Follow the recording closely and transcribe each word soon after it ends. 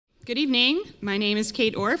Good evening. My name is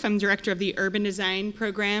Kate Orff. I'm director of the Urban Design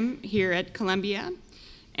program here at Columbia,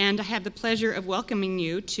 and I have the pleasure of welcoming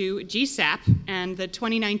you to GSAPP and the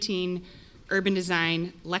 2019 Urban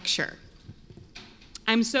Design Lecture.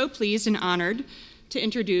 I'm so pleased and honored to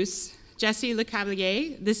introduce Jesse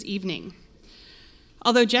LeCavalier this evening.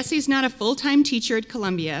 Although Jesse's not a full-time teacher at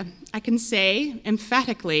Columbia, I can say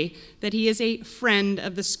emphatically that he is a friend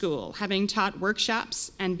of the school, having taught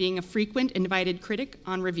workshops and being a frequent invited critic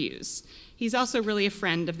on reviews. He's also really a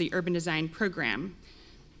friend of the Urban Design program.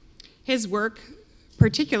 His work,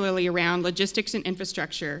 particularly around logistics and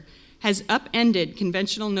infrastructure, has upended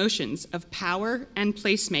conventional notions of power and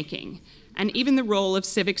placemaking, and even the role of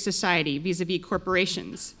civic society vis-a-vis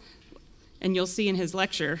corporations. And you'll see in his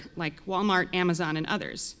lecture, like Walmart, Amazon, and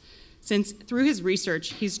others, since through his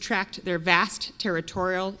research, he's tracked their vast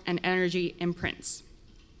territorial and energy imprints.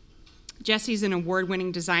 Jesse's an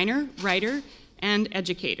award-winning designer, writer, and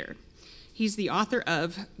educator. He's the author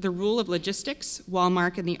of The Rule of Logistics,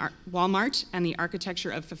 Walmart and the Architecture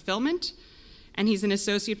of Fulfillment, and he's an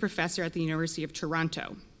associate professor at the University of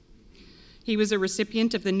Toronto. He was a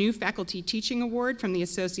recipient of the New Faculty Teaching Award from the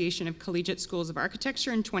Association of Collegiate Schools of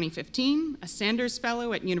Architecture in 2015, a Sanders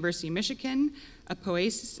Fellow at University of Michigan, a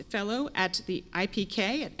Poasis Fellow at the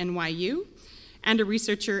IPK at NYU, and a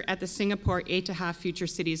researcher at the Singapore Etaha Future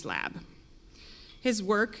Cities Lab. His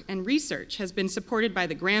work and research has been supported by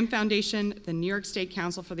the Graham Foundation, the New York State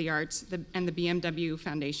Council for the Arts, and the BMW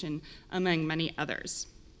Foundation, among many others.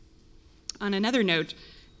 On another note,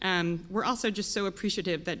 we're also just so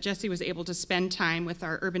appreciative that Jesse was able to spend time with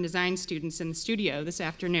our urban design students in the studio this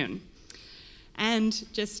afternoon.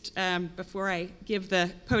 And just before I give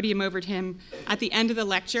the podium over to him, at the end of the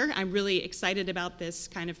lecture, I'm really excited about this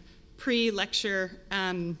kind of pre-lecture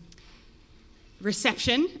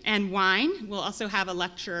reception and wine. We'll also have a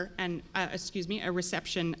lecture and, a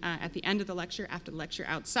reception at the end of the lecture, after the lecture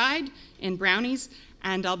outside in Brownies,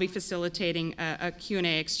 and I'll be facilitating a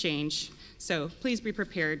Q&A exchange. So please be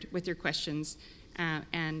prepared with your questions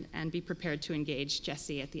and be prepared to engage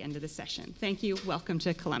Jesse at the end of the session. Thank you. Welcome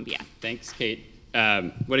to Columbia. Thanks, Kate.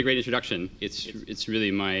 What a great introduction. It's really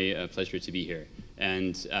my pleasure to be here.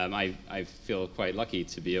 And I feel quite lucky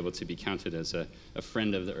to be able to be counted as a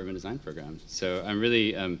friend of the Urban Design program. So I'm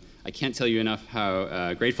really, I can't tell you enough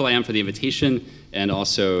how grateful I am for the invitation and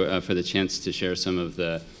also for the chance to share some of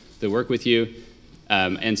the work with you.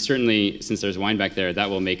 And certainly, since there's wine back there, that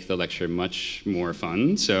will make the lecture much more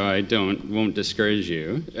fun, so I won't discourage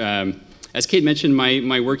you. As Kate mentioned,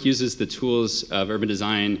 my work uses the tools of urban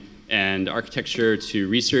design and architecture to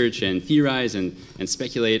research and theorize and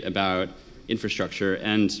speculate about infrastructure.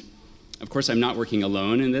 And of course, I'm not working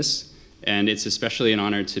alone in this, and it's especially an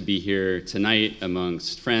honor to be here tonight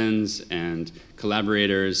amongst friends and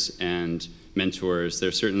collaborators and mentors.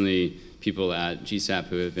 There's certainly people at GSAPP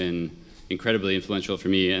who have been incredibly influential for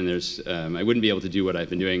me, and I wouldn't be able to do what I've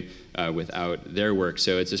been doing without their work,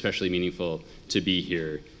 so it's especially meaningful to be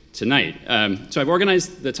here tonight. So I've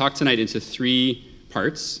organized the talk tonight into 3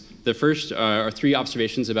 parts. The first are 3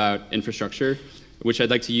 observations about infrastructure, which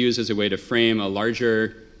I'd like to use as a way to frame a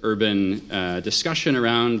larger urban discussion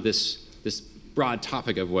around this broad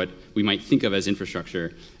topic of what we might think of as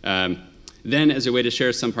infrastructure. Then, as a way to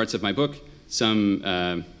share some parts of my book,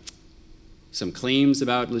 some claims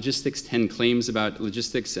about logistics, 10 claims about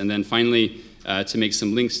logistics, and then finally to make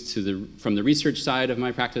some links from the research side of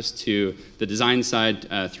my practice to the design side,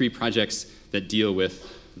 3 projects that deal with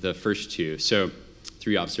the first 2. So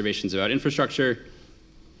 3 observations about infrastructure,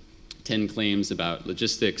 10 claims about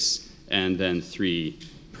logistics, and then 3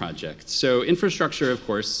 projects. So infrastructure, of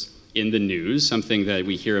course, in the news, something that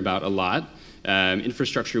we hear about a lot.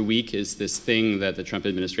 Infrastructure Week is this thing that the Trump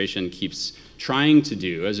administration keeps trying to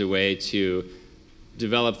do as a way to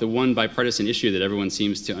develop the one bipartisan issue that everyone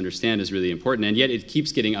seems to understand is really important, and yet it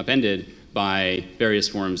keeps getting upended by various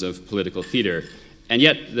forms of political theater. And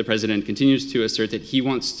yet the president continues to assert that he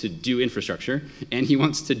wants to do infrastructure, and he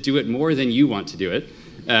wants to do it more than you want to do it.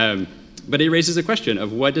 But it raises a question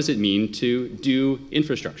of what does it mean to do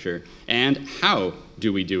infrastructure, and how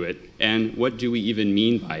do we do it, and what do we even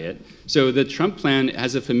mean by it? So the Trump plan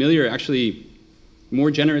has a familiar, actually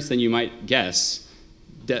more generous than you might guess,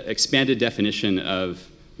 expanded definition of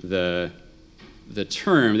the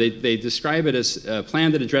term. They describe it as a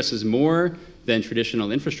plan that addresses more than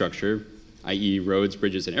traditional infrastructure, i.e. roads,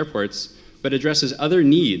 bridges, and airports, but addresses other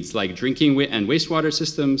needs like drinking and wastewater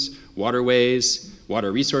systems, waterways,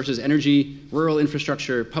 water resources, energy, rural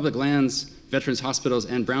infrastructure, public lands, veterans hospitals,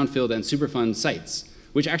 and brownfield and Superfund sites,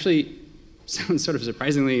 which actually sounds sort of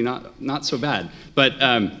surprisingly not so bad. But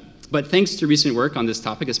But thanks to recent work on this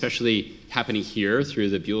topic, especially happening here through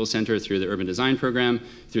the Buell Center, through the Urban Design Program,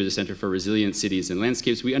 through the Center for Resilient Cities and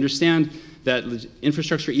Landscapes, we understand that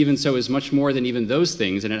infrastructure, even so, is much more than even those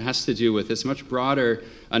things, and it has to do with this much broader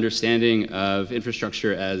understanding of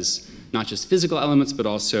infrastructure as not just physical elements, but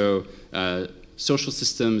also social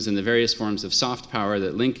systems and the various forms of soft power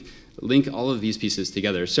that link all of these pieces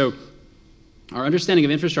together. So our understanding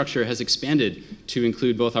of infrastructure has expanded to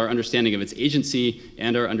include both our understanding of its agency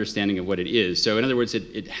and our understanding of what it is. So in other words,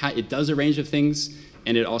 it does a range of things,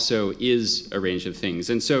 and it also is a range of things.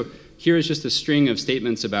 And so here is just a string of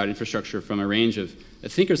statements about infrastructure from a range of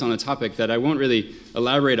thinkers on the topic that I won't really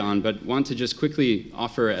elaborate on, but want to just quickly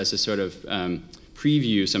offer as a sort of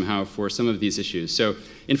preview somehow for some of these issues. So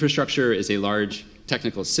infrastructure is a large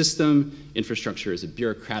technical system. Infrastructure is a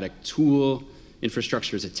bureaucratic tool.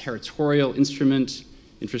 Infrastructure is a territorial instrument.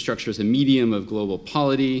 Infrastructure is a medium of global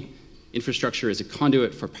polity. Infrastructure is a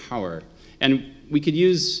conduit for power. And we could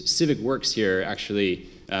use civic works here, actually,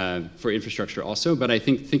 for infrastructure also, but I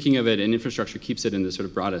think thinking of it, and infrastructure keeps it in the sort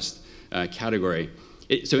of broadest category.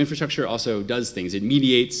 So infrastructure also does things. It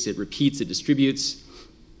mediates, it repeats, it distributes,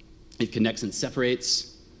 it connects and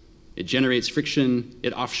separates, it generates friction,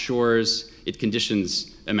 it offshores, it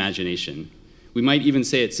conditions imagination. We might even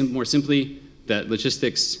say it more simply, that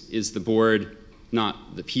logistics is the board,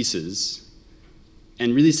 not the pieces.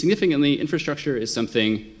 And really significantly, infrastructure is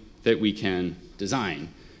something that we can design.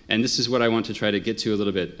 And this is what I want to try to get to a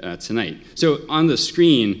little bit tonight. So on the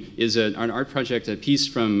screen is an art project, a piece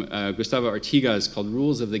from Gustavo Artigas called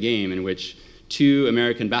Rules of the Game, in which 2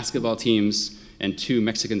 American basketball teams and 2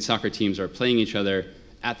 Mexican soccer teams are playing each other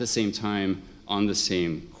at the same time on the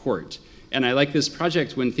same court. And I like this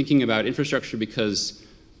project when thinking about infrastructure because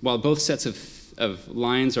while both sets of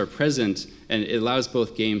lines are present and it allows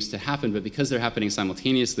both games to happen, but because they're happening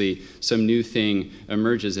simultaneously, some new thing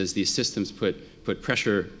emerges as these systems put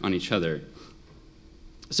pressure on each other.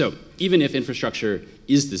 So even if infrastructure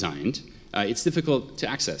is designed, it's difficult to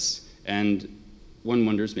access. And one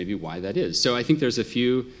wonders maybe why that is. So I think there's a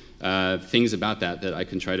few things about that I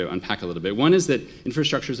can try to unpack a little bit. One is that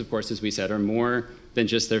infrastructures, of course, as we said, are more than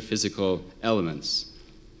just their physical elements.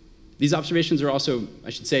 These observations are also, I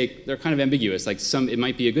should say, they're kind of ambiguous. Like it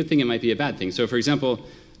might be a good thing, it might be a bad thing. So for example,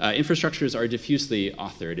 infrastructures are diffusely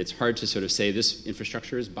authored. It's hard to sort of say this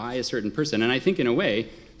infrastructure is by a certain person. And I think in a way,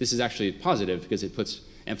 this is actually positive because it puts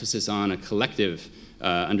emphasis on a collective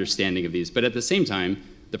understanding of these. But at the same time,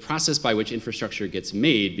 the process by which infrastructure gets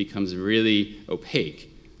made becomes really opaque.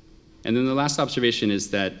 And then the last observation is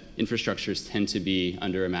that infrastructures tend to be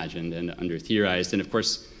under-imagined and under-theorized. And of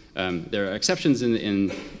course, there are exceptions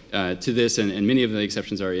to this, and many of the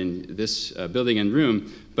exceptions are in this building and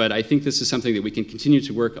room, but I think this is something that we can continue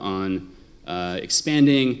to work on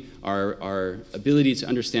expanding our ability to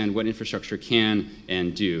understand what infrastructure can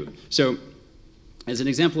and do. So as an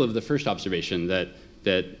example of the first observation,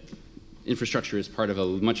 that infrastructure is part of a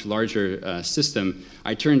much larger system,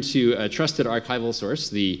 I turn to a trusted archival source,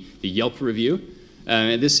 the Yelp review.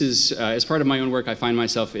 This is, as part of my own work, I find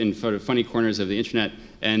myself in sort of funny corners of the internet,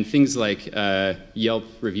 and things like Yelp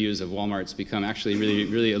reviews of Walmarts become actually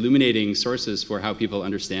really illuminating sources for how people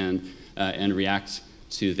understand and react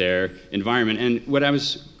to their environment. And when I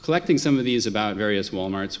was collecting some of these about various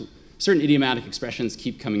Walmarts, certain idiomatic expressions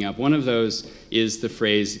keep coming up. One of those is the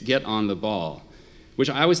phrase, "get on the ball," which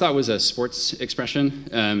I always thought was a sports expression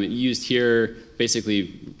used here, basically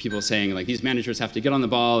people saying like these managers have to get on the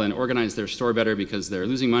ball and organize their store better because they're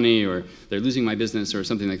losing money or they're losing my business or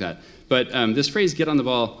something like that. But this phrase, "get on the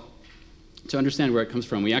ball," to understand where it comes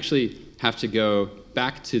from, we actually have to go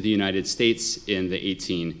back to the United States in the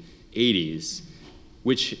 1880s,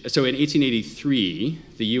 so in 1883,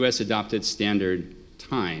 the US adopted standard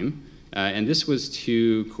time. And this was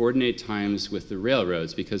to coordinate times with the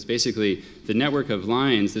railroads because basically the network of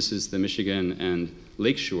lines, this is the Michigan and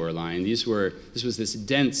Lakeshore line, this was this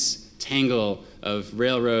dense tangle of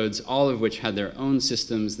railroads, all of which had their own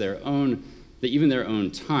systems, even their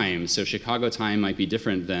own time. So Chicago time might be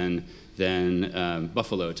different than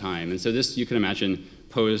Buffalo time. And so this, you can imagine,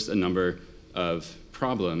 posed a number of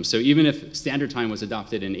problems. So even if standard time was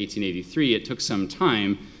adopted in 1883, it took some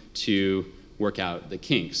time to work out the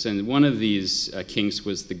kinks. And one of these kinks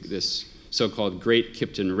was this so-called Great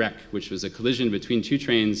Kipton Wreck, which was a collision between 2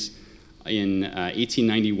 trains in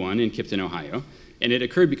 1891 in Kipton, Ohio. And it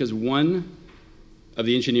occurred because one of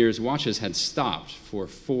the engineer's watches had stopped for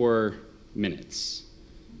 4 minutes.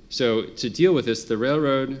 So to deal with this, the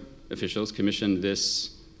railroad officials commissioned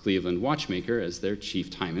this Cleveland watchmaker as their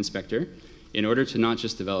chief time inspector in order to not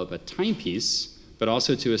just develop a timepiece, but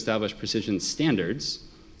also to establish precision standards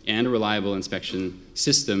and a reliable inspection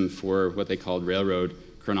system for what they called railroad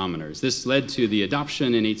chronometers. This led to the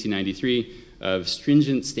adoption in 1893 of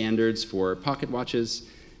stringent standards for pocket watches,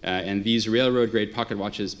 and these railroad-grade pocket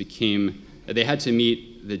watches they had to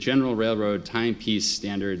meet the general railroad timepiece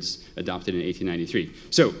standards adopted in 1893.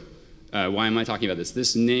 So, why am I talking about this?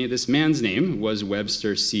 This man's name was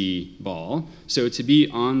Webster C. Ball. So to be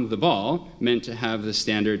on the ball meant to have the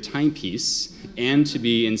standard timepiece and to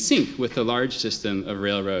be in sync with the large system of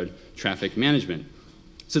railroad traffic management.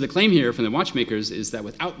 So the claim here from the watchmakers is that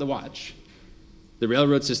without the watch, the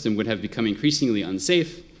railroad system would have become increasingly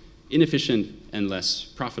unsafe, inefficient, and less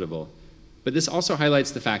profitable. But this also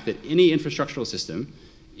highlights the fact that any infrastructural system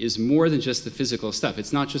is more than just the physical stuff.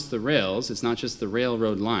 It's not just the rails, it's not just the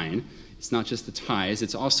railroad line, it's not just the ties,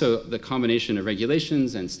 it's also the combination of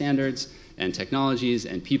regulations and standards and technologies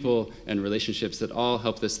and people and relationships that all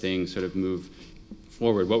help this thing sort of move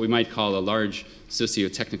forward, what we might call a large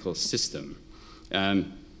socio-technical system.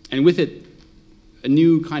 And with it, a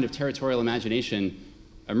new kind of territorial imagination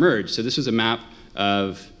emerged. So this was a map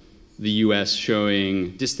of the US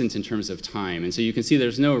showing distance in terms of time. And so you can see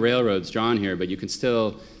there's no railroads drawn here, but you can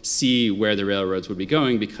still see where the railroads would be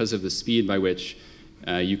going because of the speed by which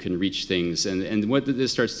you can reach things. And what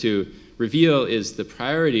this starts to reveal is the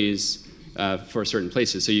priorities for certain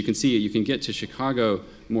places. So you can see you can get to Chicago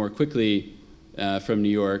more quickly from New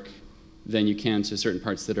York than you can to certain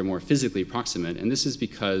parts that are more physically proximate. And this is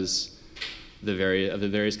because of the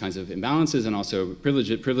various kinds of imbalances and also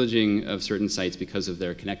privileging of certain sites because of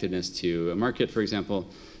their connectedness to a market, for example,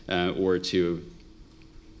 or to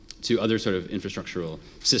other sort of infrastructural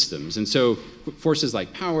systems. And so forces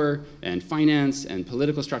like power and finance and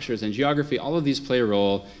political structures and geography, all of these play a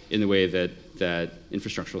role in the way that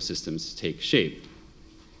infrastructural systems take shape.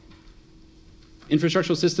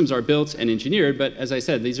 Infrastructural systems are built and engineered, but as I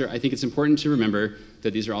said, I think it's important to remember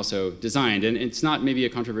that these are also designed. And it's not maybe a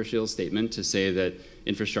controversial statement to say that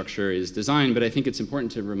infrastructure is designed, but I think it's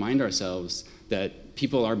important to remind ourselves that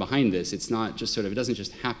people are behind this. It's not just it doesn't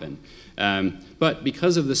just happen. But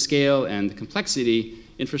because of the scale and the complexity,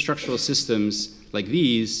 infrastructural systems like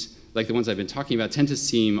these, like the ones I've been talking about, tend to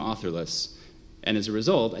seem authorless. And as a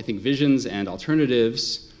result, I think visions and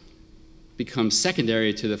alternatives become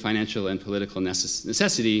secondary to the financial and political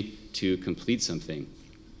necessity to complete something.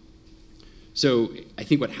 So I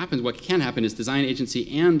think what can happen is design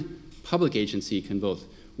agency and public agency can both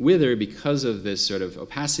wither because of this sort of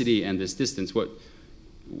opacity and this distance.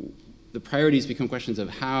 The priorities become questions of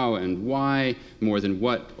how and why more than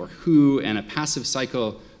what or who, and a passive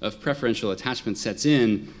cycle of preferential attachment sets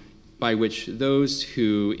in by which those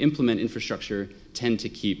who implement infrastructure tend to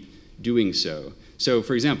keep doing so. So,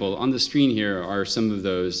 for example, on the screen here are some of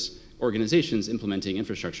those organizations implementing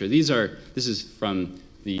infrastructure. This is from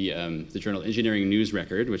the journal Engineering News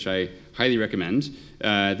Record, which I highly recommend.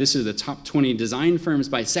 This is the top 20 design firms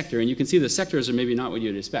by sector, and you can see the sectors are maybe not what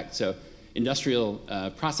you'd expect. So, industrial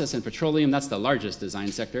process and petroleum, that's the largest design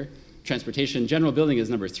sector. Transportation, general building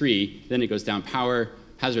is number 3. Then it goes down power,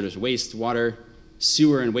 hazardous waste, water,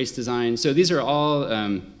 sewer and waste design. So these are all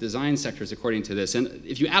design sectors according to this. And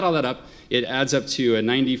if you add all that up, it adds up to a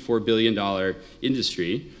 $94 billion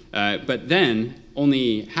industry. But then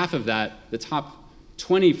only half of that, the top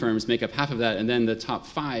 20 firms make up half of that, and then the top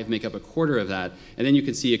 5 make up a quarter of that. And then you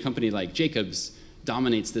can see a company like Jacobs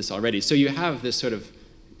dominates this already. So you have this sort of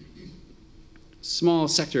small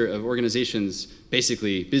sector of organizations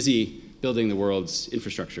basically busy building the world's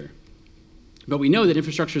infrastructure. But we know that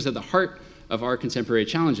infrastructure is at the heart of our contemporary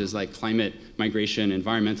challenges like climate, migration,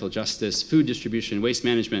 environmental justice, food distribution, waste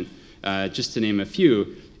management, just to name a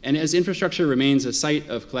few. And as infrastructure remains a site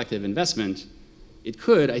of collective investment, it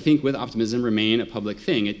could, I think, with optimism, remain a public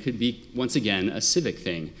thing. It could be, once again, a civic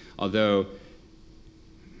thing. Although,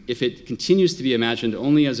 if it continues to be imagined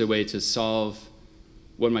only as a way to solve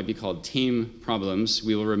what might be called tame problems,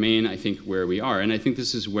 we will remain, I think, where we are. And I think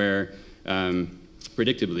this is where,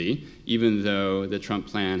 predictably, even though the Trump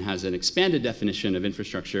plan has an expanded definition of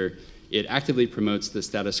infrastructure, it actively promotes the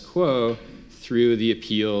status quo through the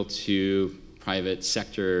appeal to private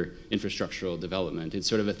sector infrastructural development. It's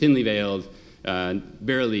sort of a thinly veiled,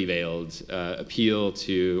 barely veiled appeal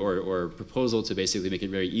to, or proposal to basically make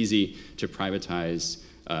it very easy to privatize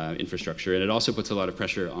infrastructure. And it also puts a lot of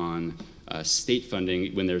pressure on state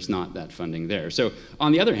funding when there's not that funding there. So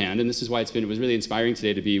on the other hand, and this is why it was really inspiring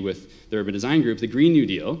today to be with the Urban Design Group, the Green New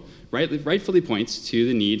Deal rightfully points to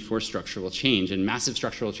the need for structural change, and massive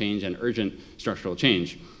structural change and urgent structural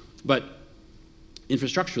change. But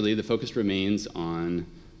infrastructurally, the focus remains on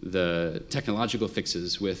the technological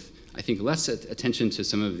fixes with I think, less attention to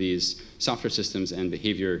some of these software systems and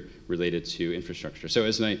behavior related to infrastructure. So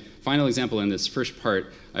as my final example in this first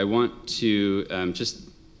part, I want to just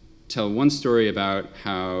tell one story about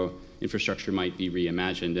how infrastructure might be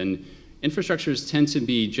reimagined. And infrastructures tend to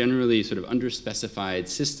be generally sort of underspecified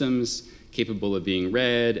systems capable of being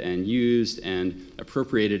read and used and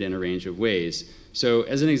appropriated in a range of ways. So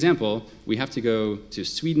as an example, we have to go to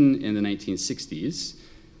Sweden in the 1960s.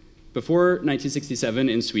 Before 1967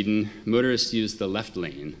 in Sweden, motorists used the left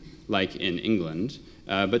lane, like in England.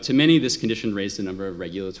 But to many, this condition raised a number of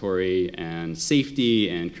regulatory and safety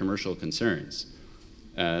and commercial concerns.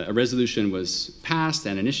 A resolution was passed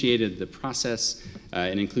and initiated the process.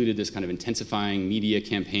 It included this kind of intensifying media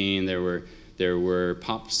campaign. There were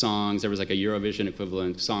pop songs. There was like a Eurovision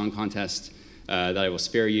equivalent song contest that I will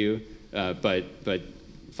spare you, but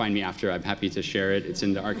find me after. I'm happy to share it. It's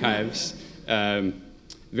in the archives.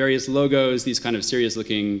 Various logos, these kind of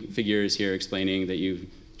serious-looking figures here explaining that you've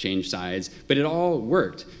changed sides, but it all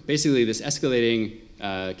worked. Basically, this escalating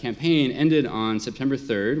campaign ended on September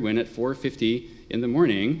 3rd, when at 4:50 in the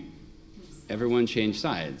morning, everyone changed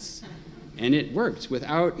sides. And it worked.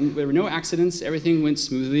 There were no accidents, everything went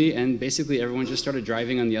smoothly, and basically everyone just started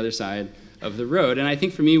driving on the other side of the road. And I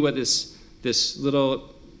think for me, what this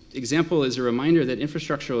little example is a reminder that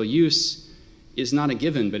infrastructural use is not a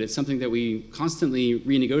given, but it's something that we constantly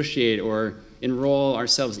renegotiate or enroll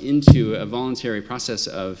ourselves into a voluntary process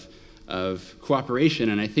of cooperation.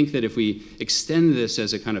 And I think that if we extend this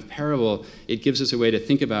as a kind of parable, it gives us a way to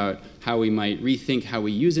think about how we might rethink how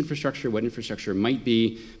we use infrastructure, what infrastructure might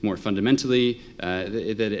be more fundamentally,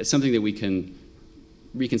 that it's something that we can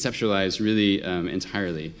reconceptualize really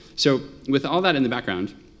entirely. So with all that in the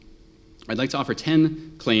background, I'd like to offer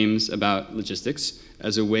 10 claims about logistics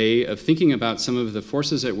as a way of thinking about some of the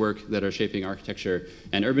forces at work that are shaping architecture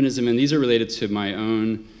and urbanism. And these are related to my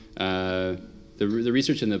own, the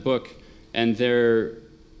research in the book. And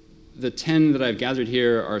the 10 that I've gathered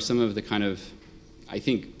here are some of the kind of, I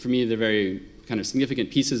think, for me, they're very kind of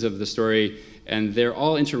significant pieces of the story. And they're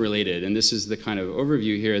all interrelated. And this is the kind of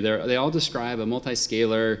overview here. They all describe a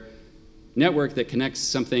multi-scalar network that connects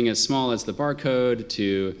something as small as the barcode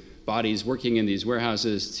to bodies working in these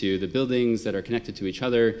warehouses, to the buildings that are connected to each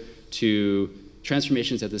other, to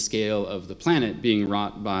transformations at the scale of the planet being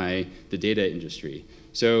wrought by the data industry.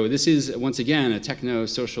 So this is, once again, a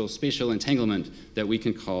techno-social spatial entanglement that we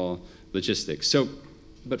can call logistics.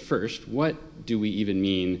 But first, what do we even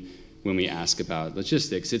mean when we ask about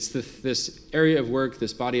logistics? It's this area of work,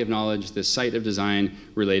 this body of knowledge, this site of design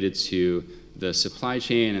related to the supply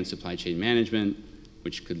chain and supply chain management,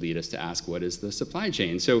 which could lead us to ask, what is the supply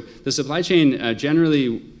chain? So the supply chain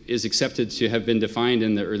generally is accepted to have been defined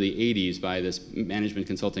in the early 80s by this management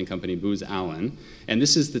consulting company, Booz Allen. And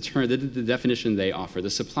this is the term, the definition they offer. The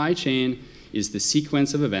supply chain is the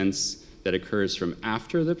sequence of events that occurs from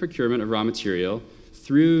after the procurement of raw material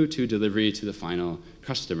through to delivery to the final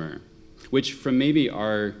customer, which from maybe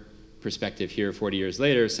our perspective here 40 years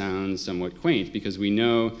later sounds somewhat quaint, because we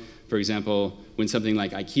know, for example, when something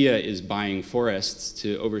like IKEA is buying forests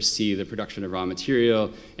to oversee the production of raw material,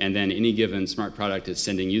 and then any given smart product is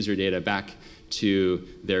sending user data back to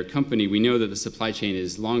their company, we know that the supply chain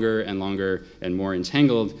is longer and more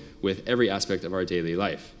entangled with every aspect of our daily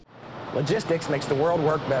life. Logistics makes the world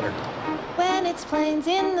work better. When it's planes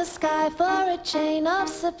in the sky for a chain of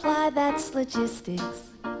supply, that's logistics.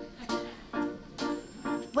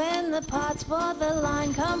 When the parts for the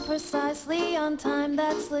line come precisely on time,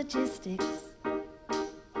 that's logistics.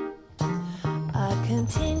 A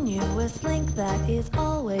continuous link that is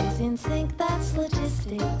always in sync, that's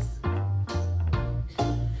logistics.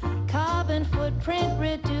 Carbon footprint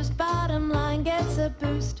reduced, bottom line gets a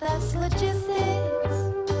boost, that's logistics.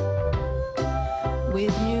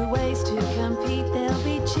 With new ways to compete, there'll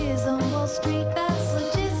be cheers on Wall Street, that's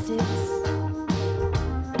logistics.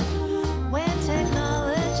 When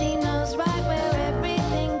technology knows right where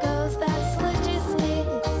everything goes, that's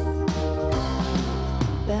logistics.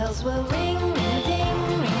 Bells will ring, ring,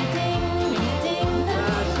 ding, ring, ding, ring, ding,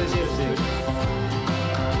 that's logistics.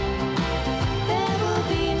 There will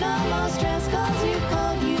be no more stress calls you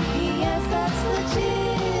call UPS, that's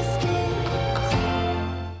logistics.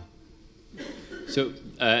 So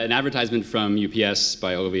an advertisement from UPS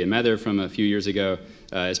by Ogilvy and Mather from a few years ago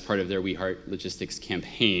as part of their We Heart Logistics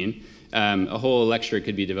campaign. A whole lecture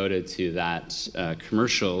could be devoted to that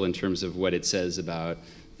commercial in terms of what it says about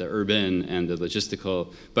the urban and the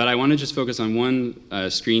logistical. But I want to just focus on one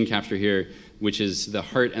screen capture here, which is the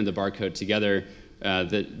heart and the barcode together.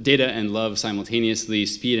 the data and love simultaneously,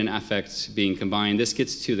 speed and affect being combined. This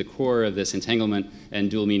gets to the core of this entanglement and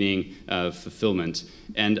dual meaning of fulfillment.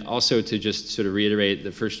 And also to just sort of reiterate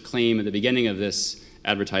the first claim at the beginning of this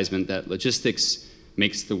advertisement that logistics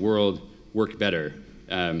makes the world work better.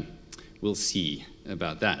 We'll see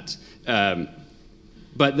about that.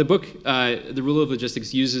 But the book, The Rule of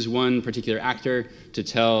Logistics, uses one particular actor to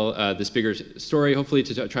tell this bigger story, hopefully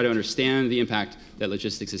to try to understand the impact that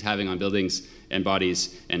logistics is having on buildings and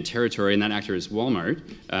bodies and territory. And that actor is Walmart,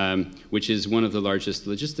 which is one of the largest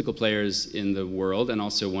logistical players in the world and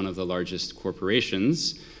also one of the largest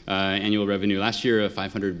corporations. Annual revenue last year of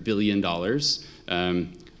 $500 billion,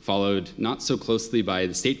 followed not so closely by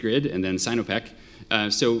the State Grid and then Sinopec.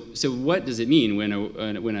 So what does it mean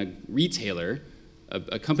when a retailer,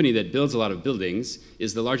 a company that builds a lot of buildings,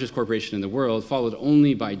 is the largest corporation in the world, followed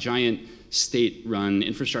only by giant state-run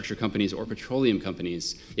infrastructure companies or petroleum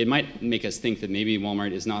companies? It might make us think that maybe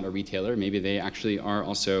Walmart is not a retailer. Maybe they actually are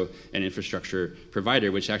also an infrastructure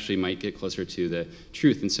provider, which actually might get closer to the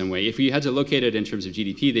truth in some way. If we had to locate it in terms of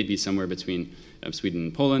GDP, they'd be somewhere between Sweden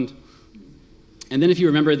and Poland. And then if you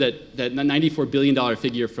remember that $94 billion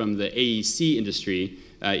figure from the AEC industry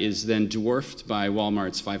is then dwarfed by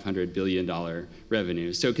Walmart's $500 billion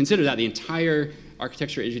revenue. So consider that the entire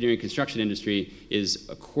architecture, engineering, construction industry is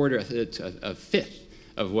a fifth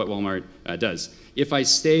of what Walmart does. If I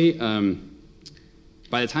stay,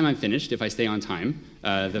 by the time I'm finished, if I stay on time,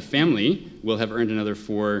 the family will have earned another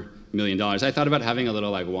 $4 million. I thought about having a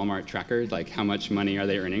little like Walmart tracker, like how much money are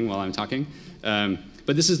they earning while I'm talking.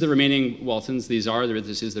 But this is the remaining Waltons. This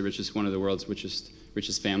is the richest, one of the world's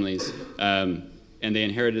richest families. And they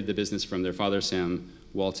inherited the business from their father, Sam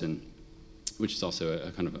Walton, which is also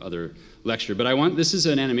a kind of other lecture. But this is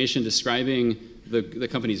an animation describing the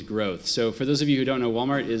company's growth. So for those of you who don't know,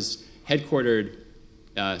 Walmart is headquartered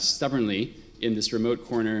stubbornly in this remote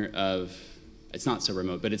corner of, it's not so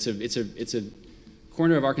remote, but it's a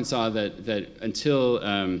corner of Arkansas that until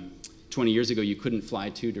 20 years ago you couldn't fly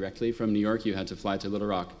to directly from New York. You had to fly to Little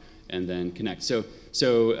Rock and then connect.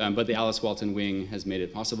 But the Alice Walton wing has made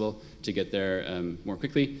it possible to get there more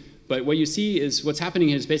quickly. But what you see is what's happening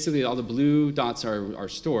is basically all the blue dots are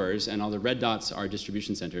stores and all the red dots are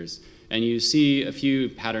distribution centers. And you see a few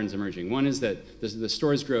patterns emerging. One is that the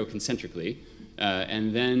stores grow concentrically,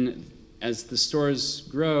 and then as the stores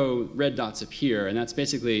grow, red dots appear, and that's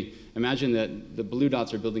basically, imagine that the blue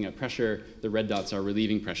dots are building up pressure, the red dots are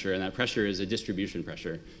relieving pressure, and that pressure is a distribution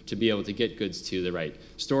pressure to be able to get goods to the right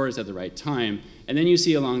stores at the right time. And then you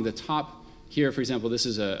see along the top here, for example, this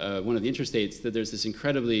is one of the interstates, that there's this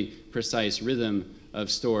incredibly precise rhythm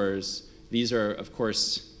of stores. These are, of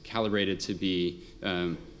course, calibrated to be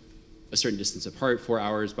a certain distance apart, 4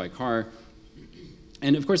 hours by car.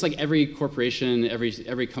 And of course, like every corporation,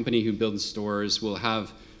 every company who builds stores will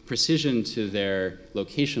have precision to their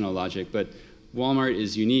locational logic, but Walmart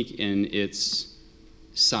is unique in its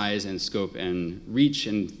size and scope and reach,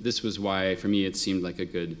 and this was why, for me, it seemed like a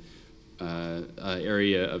good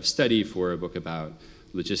area of study for a book about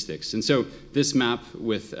logistics. And so this map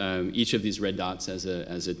with each of these red dots as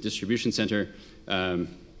a distribution center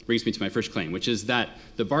brings me to my first claim, which is that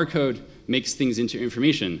the barcode makes things into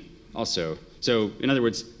information also. So in other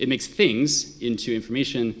words, it makes things into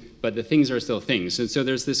information, but the things are still things. And so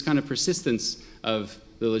there's this kind of persistence of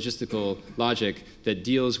the logistical logic that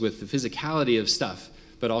deals with the physicality of stuff,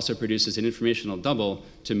 but also produces an informational double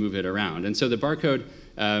to move it around. And so the barcode,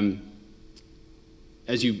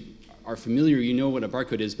 as you are familiar, you know what a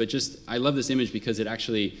barcode is, but I love this image because it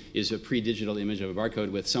actually is a pre-digital image of a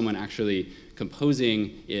barcode with someone actually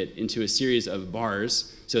composing it into a series of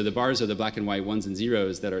bars. So the bars are the black and white ones and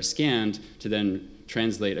zeros that are scanned to then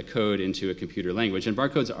translate a code into a computer language. And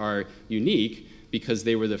barcodes are unique because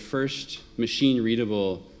they were the first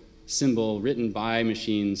machine-readable symbol written by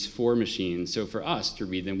machines for machines. So for us to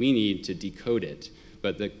read them, we need to decode it.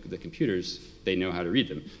 But the computers, they know how to read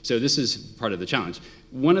them. So this is part of the challenge.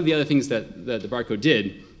 One of the other things that the barcode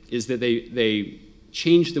did is that they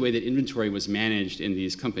changed the way that inventory was managed in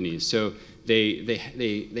these companies. So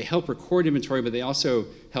they help record inventory, but they also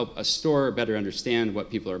help a store better understand what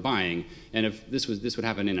people are buying. And if this would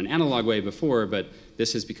happen in an analog way before, but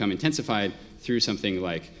this has become intensified through something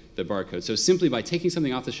like the barcode. So simply by taking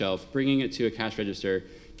something off the shelf, bringing it to a cash register,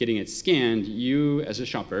 getting it scanned, you as a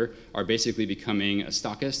shopper are basically becoming a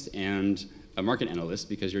stockist and a market analyst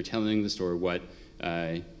because you're telling the store what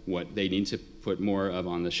they need to put more of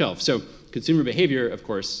on the shelf. So consumer behavior, of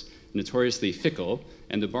course, notoriously fickle,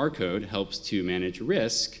 and the barcode helps to manage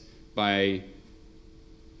risk by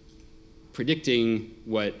predicting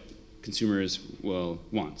what consumers will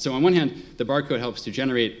want. So on one hand, the barcode helps to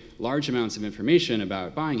generate large amounts of information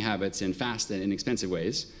about buying habits in fast and inexpensive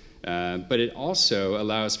ways. But it also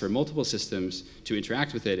allows for multiple systems to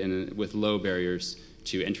interact with it and with low barriers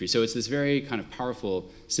to entry. So it's this very kind of powerful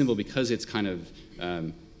symbol because it's kind of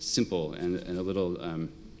simple and a little,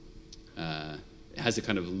 has a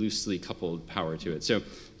kind of loosely coupled power to it. So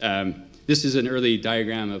this is an early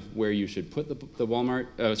diagram of where you should put the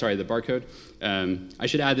barcode. I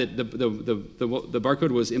should add that the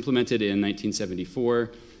barcode was implemented in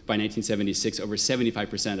 1974. By 1976, over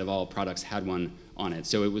 75% of all products had one on it.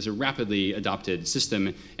 So it was a rapidly adopted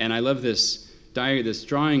system. And I love this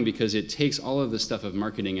drawing because it takes all of the stuff of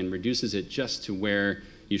marketing and reduces it just to where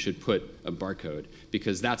you should put a barcode,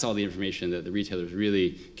 because that's all the information that the retailers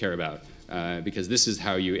really care about, because this is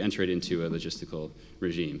how you enter it into a logistical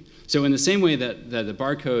regime. So in the same way that the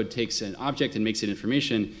barcode takes an object and makes it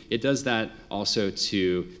information, it does that also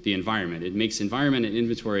to the environment. It makes environment and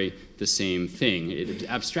inventory the same thing. It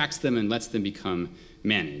abstracts them and lets them become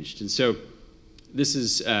managed. And so this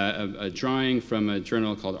is a drawing from a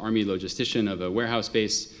journal called Army Logistician of a warehouse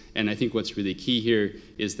base. And I think what's really key here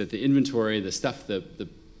is that the inventory, the stuff the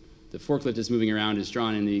forklift is moving around, is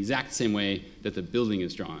drawn in the exact same way that the building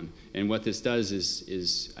is drawn. And what this does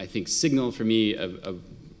is I think, signal for me a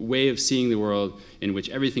way of seeing the world in which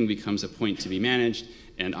everything becomes a point to be managed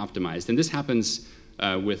and optimized. And this happens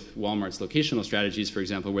with Walmart's locational strategies, for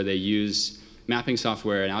example, where they use mapping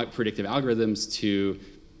software and predictive algorithms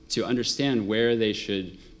to understand where they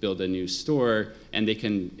should build a new store, and they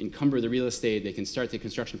can encumber the real estate, they can start the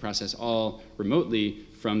construction process all remotely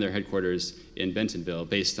from their headquarters in Bentonville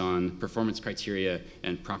based on performance criteria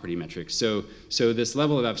and property metrics. So this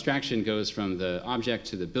level of abstraction goes from the object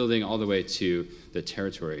to the building all the way to the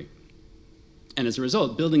territory. And as a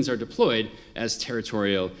result, buildings are deployed as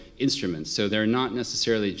territorial instruments. So they're not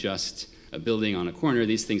necessarily just a building on a corner.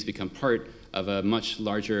 These things become part of a much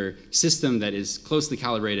larger system that is closely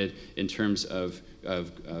calibrated in terms of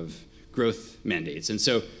growth mandates. And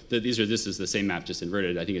so this is the same map, just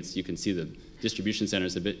inverted. I think you can see the distribution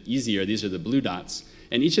centers a bit easier. These are the blue dots.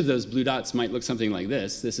 And each of those blue dots might look something like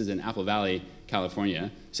this. This is in Apple Valley,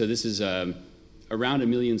 California. So this is around 1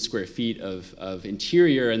 million square feet of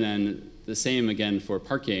interior, and then the same again for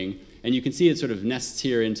parking. And you can see it sort of nests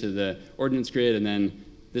here into the ordnance grid, and then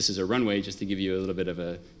this is a runway, just to give you a little bit of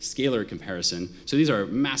a scalar comparison. So these are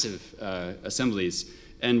massive assemblies.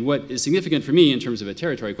 And what is significant for me in terms of a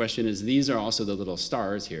territory question is these are also the little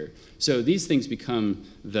stars here. So these things become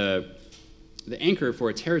the anchor for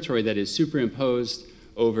a territory that is superimposed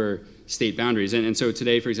over state boundaries. And so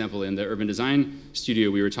today, for example, in the urban design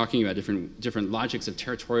studio, we were talking about different logics of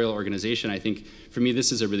territorial organization. I think for me,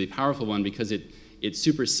 this is a really powerful one because it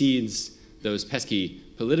supersedes those pesky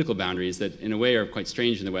political boundaries that in a way are quite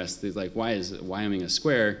strange in the West. It's like, why is Wyoming a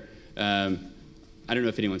square? I don't know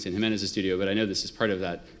if anyone's in Jimenez's studio, but I know this is part of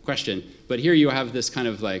that question. But here you have this kind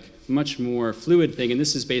of like much more fluid thing, and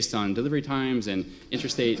this is based on delivery times and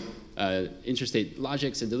interstate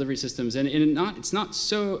logics and delivery systems. And it's not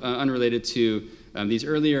so unrelated to these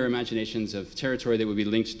earlier imaginations of territory that would be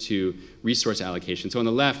linked to resource allocation. So on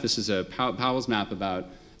the left, this is a Powell's map about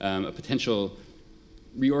a potential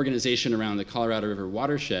reorganization around the Colorado River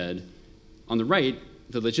watershed. On the right,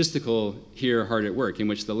 the logistical here hard at work, in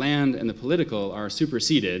which the land and the political are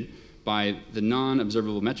superseded by the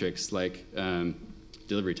non-observable metrics like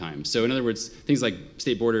delivery time. So in other words, things like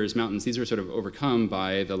state borders, mountains, these are sort of overcome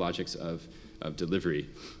by the logics of delivery.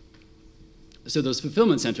 So those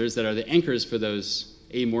fulfillment centers that are the anchors for those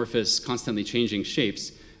amorphous, constantly changing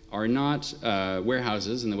shapes are not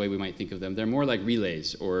warehouses in the way we might think of them. They're more like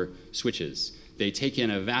relays or switches. They take in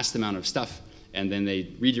a vast amount of stuff and then they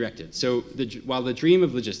redirect it. So while the dream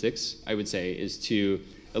of logistics, I would say, is to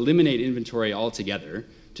eliminate inventory altogether,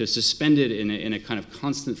 to suspend it in a kind of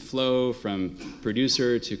constant flow from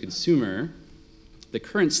producer to consumer, the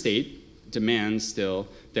current state demands still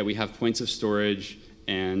that we have points of storage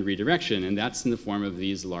and redirection, and that's in the form of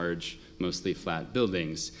these large, mostly flat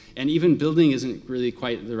buildings. And even building isn't really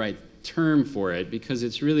quite the right term for it, because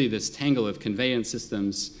it's really this tangle of conveyance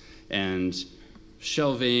systems and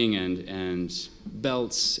shelving and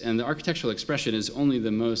belts, and the architectural expression is only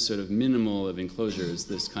the most sort of minimal of enclosures,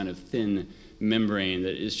 this kind of thin membrane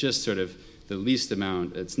that is just sort of the least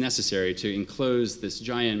amount that's necessary to enclose this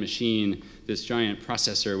giant machine, this giant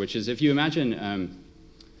processor, which is, if you imagine,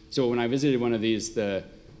 so when I visited one of these, the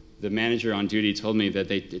manager on duty told me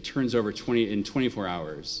that it turns over in 24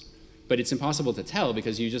 hours. But it's impossible to tell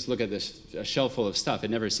because you just look at this shelf full of stuff.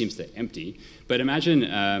 It never seems to empty. But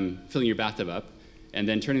imagine filling your bathtub up and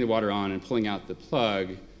then turning the water on and pulling out the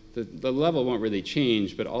plug the level won't really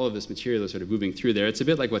change, but all of this material is sort of moving through there. It's a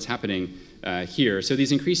bit like what's happening here. So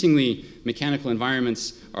these increasingly mechanical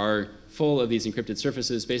environments are full of these encrypted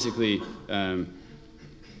surfaces, basically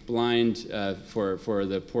blind for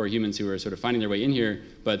the poor humans who are sort of finding their way in here,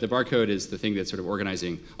 but the barcode is the thing that's sort of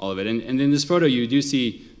organizing all of it. And in this photo, you do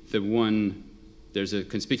see there's a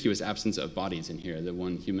conspicuous absence of bodies in here, the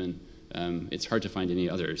one human. It's hard to find any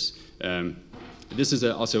others. This is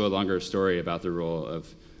also a longer story about the role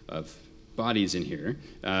of bodies in here.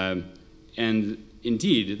 And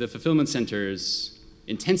indeed, the fulfillment center's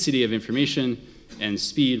intensity of information and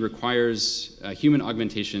speed requires human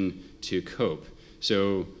augmentation to cope.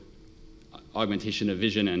 So augmentation of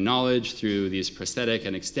vision and knowledge through these prosthetic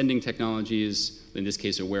and extending technologies, in this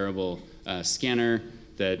case a wearable scanner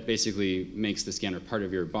that basically makes the scanner part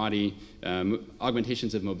of your body,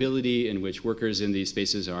 augmentations of mobility in which workers in these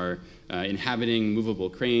spaces are inhabiting movable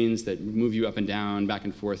cranes that move you up and down, back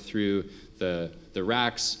and forth through the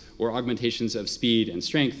racks, or augmentations of speed and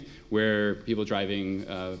strength where people driving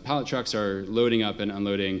pallet trucks are loading up and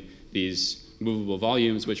unloading these movable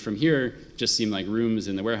volumes, which from here just seem like rooms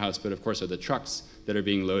in the warehouse, but of course are the trucks that are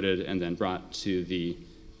being loaded and then brought to the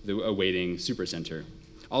awaiting supercenter.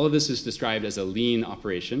 All of this is described as a lean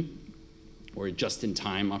operation or a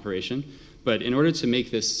just-in-time operation, but in order to make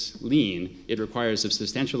this lean, it requires a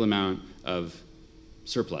substantial amount of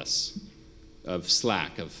surplus, of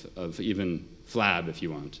slack, of even flab, if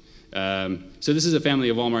you want. So this is a family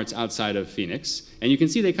of Walmarts outside of Phoenix, and you can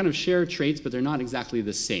see they kind of share traits, but they're not exactly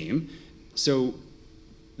the same. So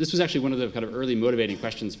this was actually one of the kind of early motivating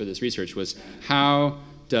questions for this research was, how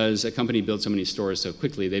does a company build so many stores so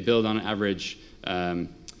quickly? They build on average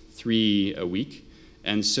 3 a week.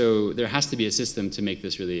 And so there has to be a system to make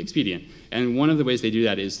this really expedient. And one of the ways they do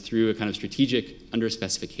that is through a kind of strategic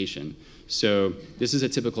underspecification. So this is a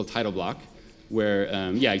typical title block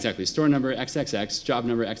where, yeah, exactly, store number XXX, job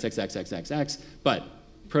number XXXXXX, but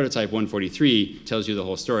prototype 143 tells you the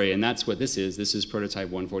whole story, and that's what this is. This is prototype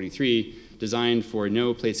 143, designed for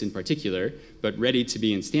no place in particular, but ready to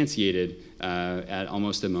be instantiated at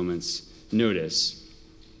almost a moment's notice.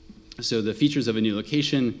 So the features of a new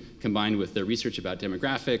location, combined with the research about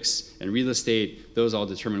demographics and real estate, those all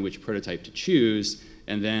determine which prototype to choose.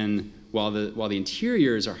 And then while the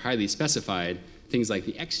interiors are highly specified, things like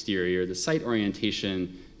the exterior, the site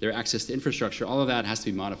orientation, their access to infrastructure, all of that has to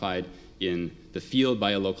be modified in the field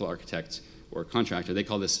by a local architect or contractor. They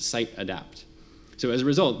call this site adapt. So as a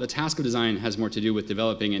result, the task of design has more to do with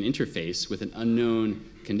developing an interface with an unknown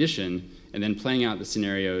condition and then playing out the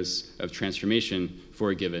scenarios of transformation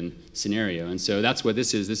for a given scenario. And so that's what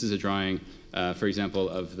this is. This is a drawing, for example,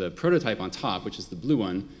 of the prototype on top, which is the blue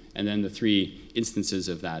one, and then the 3 instances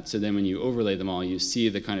of that. So then when you overlay them all, you see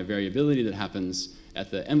the kind of variability that happens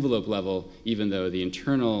at the envelope level, even though the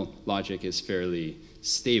internal logic is fairly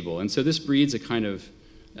stable. And so this breeds a kind of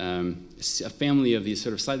a family of these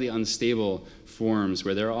sort of slightly unstable forms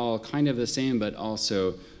where they're all kind of the same, but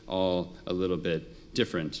also all a little bit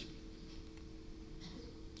different.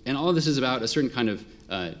 And all of this is about a certain kind of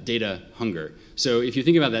data hunger. So if you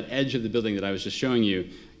think about that edge of the building that I was just showing you,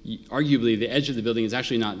 arguably the edge of the building is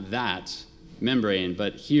actually not that membrane,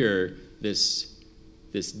 but here, this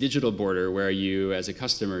digital border where you, as a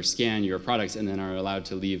customer, scan your products and then are allowed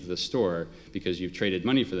to leave the store because you've traded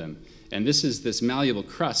money for them. And this is this malleable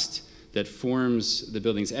crust that forms the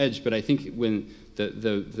building's edge, but I think when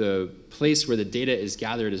the place where the data is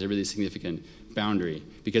gathered is a really significant boundary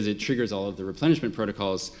because it triggers all of the replenishment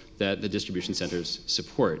protocols that the distribution centers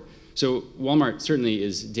support. So Walmart certainly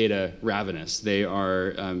is data ravenous. They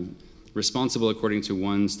are responsible, according to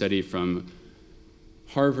one study from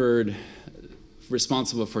Harvard,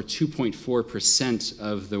 responsible for 2.4%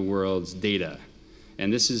 of the world's data.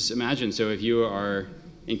 And this is, imagine, so if you are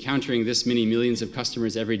encountering this many millions of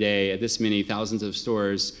customers every day at this many thousands of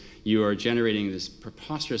stores, you are generating this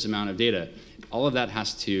preposterous amount of data. All of that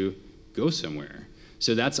has to go somewhere.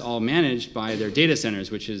 So that's all managed by their data centers,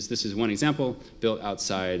 this is one example, built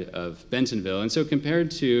outside of Bentonville. And so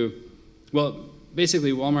compared to, well,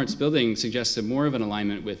 basically Walmart's building suggests more of an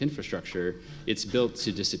alignment with infrastructure. It's built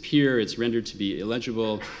to disappear, it's rendered to be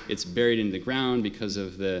illegible, it's buried in the ground because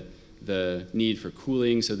of the need for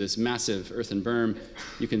cooling. So this massive earthen berm,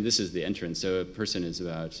 this is the entrance. So a person is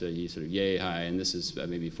about sort of yay high, and this is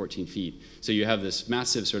maybe 14 feet. So you have this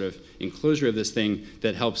massive sort of enclosure of this thing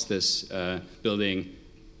that helps this building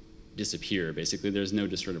disappear, basically. There's no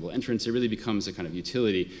discernible entrance. It really becomes a kind of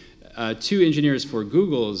utility. 2 engineers for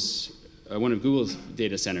one of Google's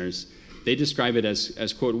data centers, they describe it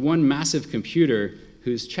as, quote, one massive computer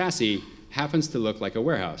whose chassis happens to look like a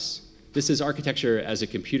warehouse. This is architecture as a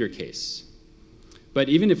computer case. But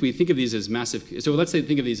even if we think of these as massive, so let's say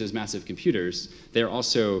think of these as massive computers, they're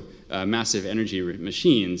also massive energy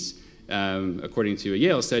machines. According to a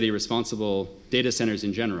Yale study, responsible data centers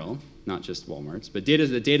in general, not just Walmart's, but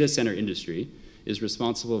the data center industry is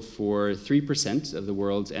responsible for 3% of the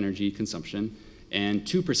world's energy consumption and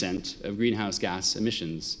 2% of greenhouse gas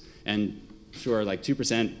emissions. And sure, like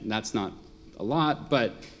 2%, that's not a lot,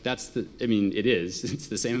 but it is. It's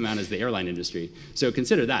the same amount as the airline industry. So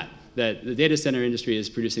consider that the data center industry is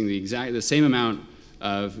producing the same amount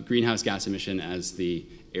of greenhouse gas emission as the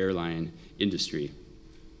airline industry.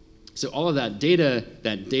 So all of that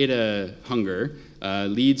data hunger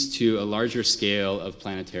leads to a larger scale of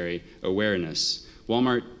planetary awareness.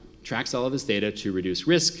 Walmart tracks all of this data to reduce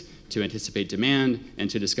risk, to anticipate demand, and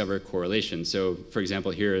to discover correlation. So for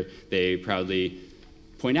example, here they proudly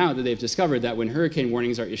point out that they've discovered that when hurricane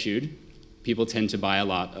warnings are issued, people tend to buy a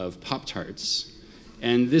lot of Pop-Tarts.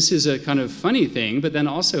 And this is a kind of funny thing, but then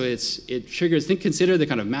also it triggers, consider the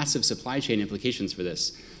kind of massive supply chain implications for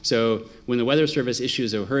this. So when the Weather Service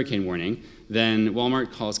issues a hurricane warning, then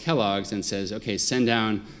Walmart calls Kellogg's and says, okay, send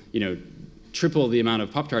down, triple the amount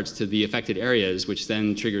of Pop-Tarts to the affected areas, which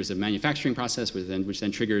then triggers a manufacturing process, which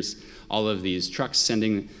then triggers all of these trucks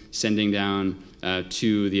sending down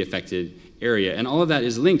to the affected area. And all of that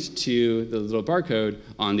is linked to the little barcode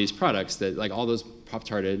on these products that, like all those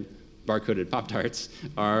barcoded Pop-Tarts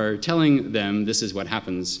are telling them this is what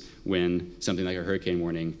happens when something like a hurricane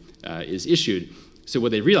warning is issued. So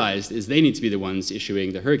what they realized is they need to be the ones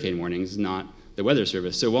issuing the hurricane warnings, not the Weather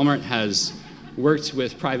Service. So Walmart has worked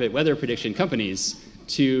with private weather prediction companies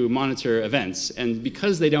to monitor events. And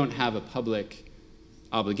because they don't have a public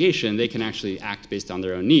obligation, they can actually act based on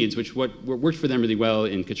their own needs, which worked for them really well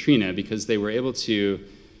in Katrina, because they were able to,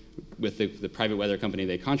 with the private weather company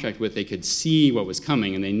they contract with, they could see what was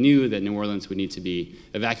coming, and they knew that New Orleans would need to be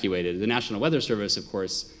evacuated. The National Weather Service, of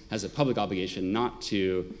course, has a public obligation not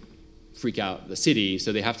to freak out the city,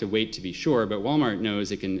 so they have to wait to be sure, but Walmart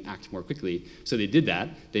knows it can act more quickly. So they did that.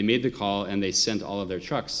 They made the call, and they sent all of their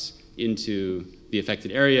trucks into the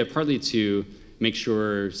affected area, partly to make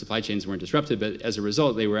sure supply chains weren't disrupted, but as a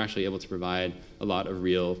result, they were actually able to provide a lot of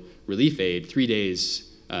real relief aid 3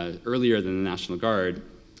 days earlier than the National Guard.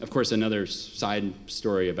 Of course, another side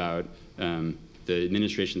story about the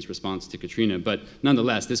administration's response to Katrina, but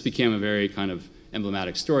nonetheless, this became a very kind of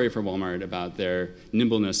emblematic story for Walmart about their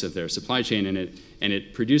nimbleness of their supply chain, and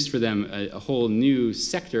it produced for them a whole new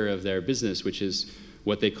sector of their business, which is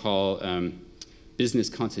what they call business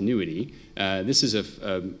continuity. This is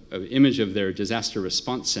an image of their disaster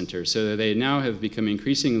response center, so that they now have become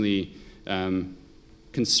increasingly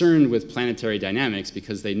concerned with planetary dynamics,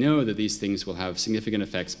 because they know that these things will have significant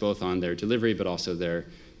effects both on their delivery but also their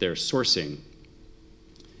sourcing.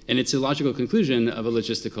 And it's a logical conclusion of a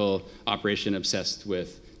logistical operation obsessed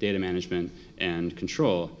with data management and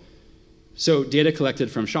control. So data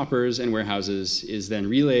collected from shoppers and warehouses is then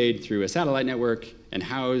relayed through a satellite network and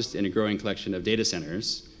housed in a growing collection of data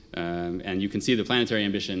centers. And you can see the planetary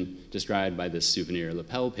ambition described by this souvenir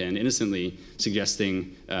lapel pin, innocently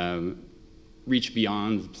suggesting reach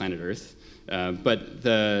beyond planet Earth.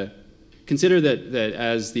 Consider that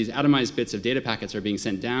as these atomized bits of data packets are being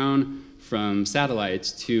sent down from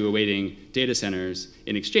satellites to awaiting data centers,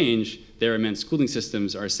 in exchange, their immense cooling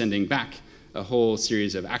systems are sending back a whole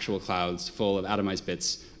series of actual clouds full of atomized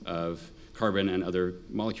bits of carbon and other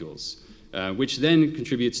molecules, which then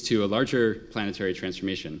contributes to a larger planetary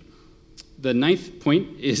transformation. The ninth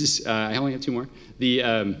point is, I only have 2 more.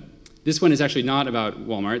 This one is actually not about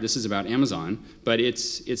Walmart, this is about Amazon, but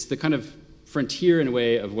it's the kind of frontier in a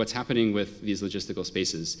way of what's happening with these logistical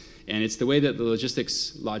spaces. And it's the way that the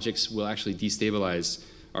logistics logics will actually destabilize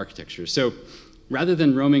architecture. So rather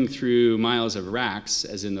than roaming through miles of racks,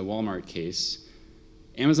 as in the Walmart case,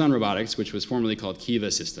 Amazon Robotics, which was formerly called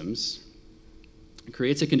Kiva Systems,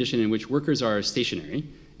 creates a condition in which workers are stationary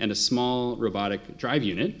and a small robotic drive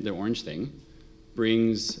unit, the orange thing,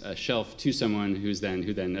 brings a shelf to someone who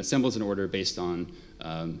then assembles an order based on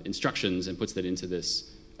instructions and puts that into this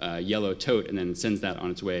yellow tote, and then sends that on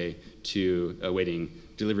its way to awaiting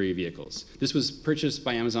delivery vehicles. This was purchased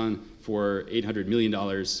by Amazon for $800 million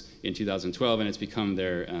in 2012, and it's become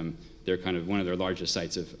their kind of one of their largest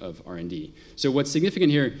sites of R&D. So what's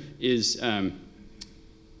significant here is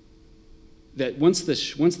that once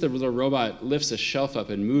the little robot lifts a shelf up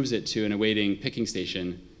and moves it to an awaiting picking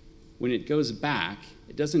station, when it goes back,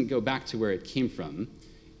 it doesn't go back to where it came from.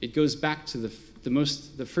 It goes back to the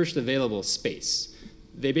first available space.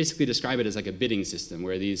 They basically describe it as like a bidding system,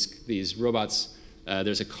 where these robots,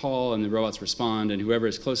 there's a call and the robots respond, and whichever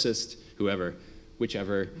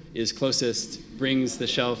is closest, brings the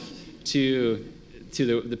shelf to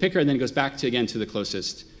to the picker and then goes back to, again, to the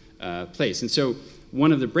closest place. And so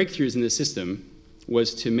one of the breakthroughs in this system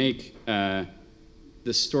was to make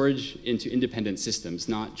the storage into independent systems,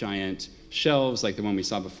 not giant shelves like the one we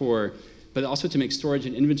saw before, but also to make storage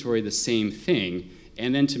and inventory the same thing,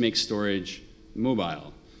 and then to make storage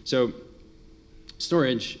mobile. So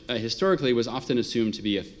storage historically was often assumed to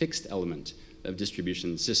be a fixed element of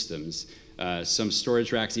distribution systems. Some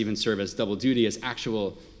storage racks even serve as double duty as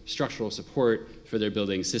actual structural support for their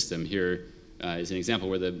building system. Here is an example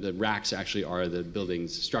where the racks actually are the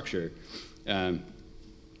building's structure. The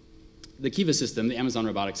Kiva system, the Amazon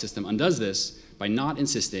robotics system, undoes this by not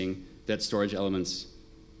insisting that storage elements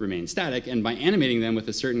remain static and by animating them with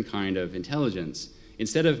a certain kind of intelligence.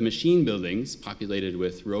 Instead of machine buildings populated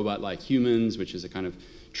with robot-like humans, which is a kind of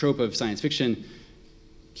trope of science fiction,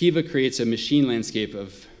 Kiva creates a machine landscape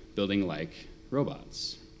of building-like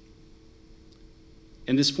robots.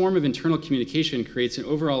 And this form of internal communication creates an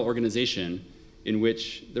overall organization in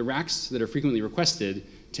which the racks that are frequently requested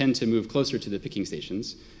tend to move closer to the picking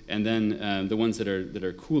stations, and then the ones that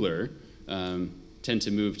are cooler tend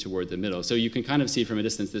to move toward the middle. So you can kind of see from a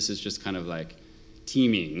distance this is just kind of like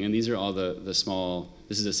teaming, and these are all the small,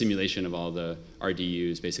 this is a simulation of all the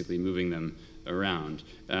RDUs basically moving them around.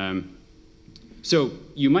 So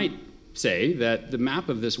you might say that the map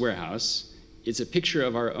of this warehouse is a picture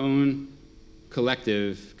of our own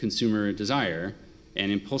collective consumer desire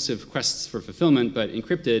and impulsive quests for fulfillment, but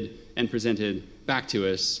encrypted and presented back to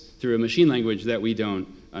us through a machine language that we don't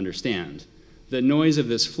understand. The noise of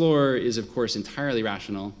this floor is, of course, entirely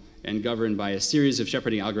rational and governed by a series of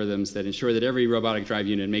shepherding algorithms that ensure that every robotic drive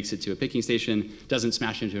unit makes it to a picking station, doesn't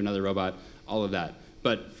smash into another robot, all of that.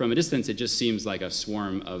 But from a distance, it just seems like a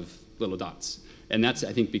swarm of little dots. And that's,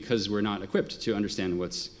 I think, because we're not equipped to understand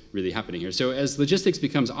what's really happening here. So as logistics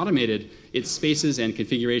becomes automated, its spaces and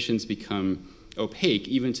configurations become opaque,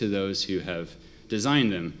 even to those who have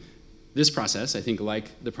designed them. This process, I think,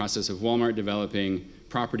 like the process of Walmart developing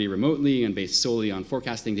property remotely and based solely on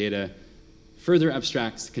forecasting data, further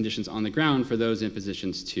abstracts conditions on the ground for those in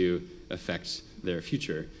positions to affect their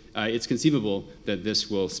future. It's conceivable that this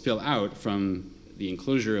will spill out from the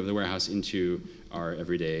enclosure of the warehouse into our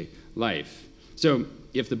everyday life. So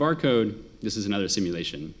if the barcode, this is another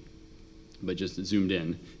simulation, but just zoomed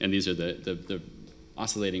in, and these are the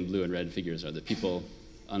oscillating blue and red figures are the people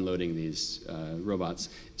unloading these robots.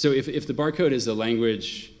 So if the barcode is the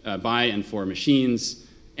language by and for machines,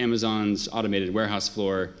 Amazon's automated warehouse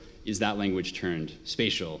floor is that language turned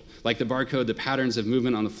spatial. Like the barcode, the patterns of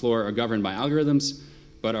movement on the floor are governed by algorithms,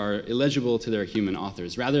 but are illegible to their human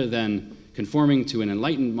authors. Rather than conforming to an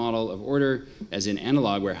enlightened model of order, as in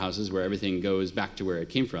analog warehouses where everything goes back to where it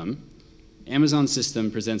came from, Amazon's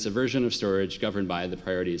system presents a version of storage governed by the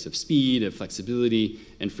priorities of speed, of flexibility,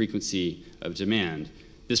 and frequency of demand.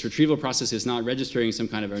 This retrieval process is not registering some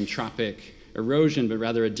kind of entropic erosion, but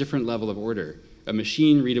rather a different level of order, a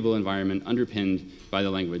machine-readable environment underpinned by the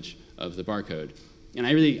language of the barcode. And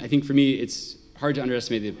I think for me, it's hard to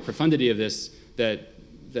underestimate the profundity of this, that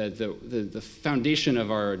the foundation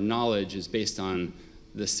of our knowledge is based on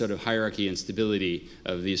this sort of hierarchy and stability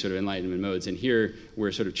of these sort of enlightenment modes. And here,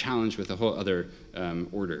 we're sort of challenged with a whole other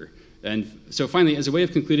order. And so finally, as a way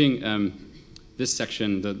of concluding this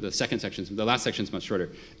section, the second section, the last section is much shorter.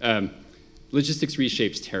 Logistics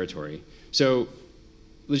reshapes territory. So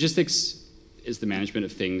logistics is the management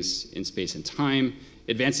of things in space and time.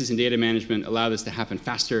 Advances in data management allow this to happen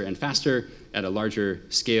faster and faster at a larger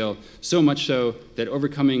scale, so much so that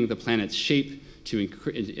overcoming the planet's shape to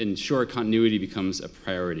ensure continuity becomes a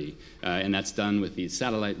priority. And that's done with these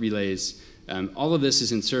satellite relays. All of this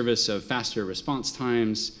is in service of faster response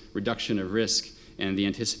times, reduction of risk, and the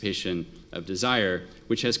anticipation of desire,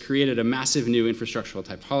 which has created a massive new infrastructural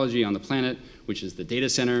typology on the planet, which is the data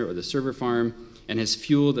center or the server farm, and has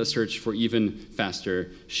fueled a search for even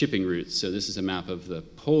faster shipping routes. So this is a map of the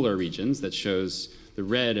polar regions that shows the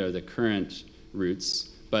red are the current routes,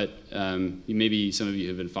 but maybe some of you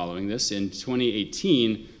have been following this. In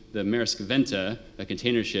 2018, the Maersk Venta, a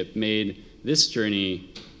container ship, made this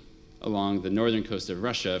journey along the northern coast of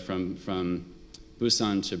Russia from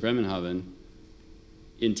Busan to Bremenhaven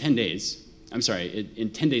in 10 days. I'm sorry,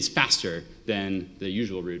 in 10 days faster than the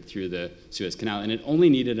usual route through the Suez Canal, and it only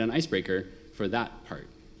needed an icebreaker for that part.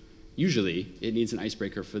 Usually, it needs an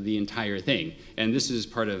icebreaker for the entire thing, and this is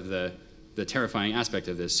part of the terrifying aspect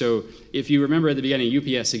of this. So if you remember at the beginning,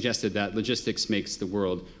 UPS suggested that logistics makes the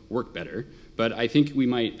world work better, but I think we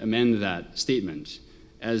might amend that statement.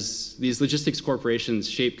 As these logistics corporations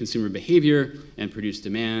shape consumer behavior and produce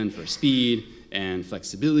demand for speed and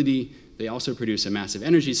flexibility, they also produce a massive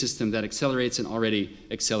energy system that accelerates an already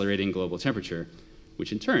accelerating global temperature.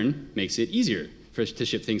 which in turn makes it easier to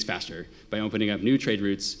ship things faster by opening up new trade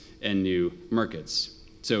routes and new markets.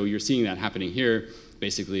 So you're seeing that happening here.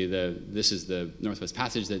 Basically, this is the Northwest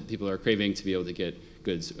Passage that people are craving to be able to get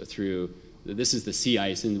goods through. This is the sea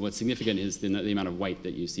ice, and what's significant is the amount of white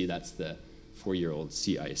that you see. That's the 4-year-old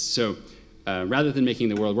sea ice. So rather than making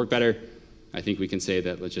the world work better, I think we can say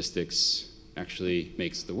that logistics actually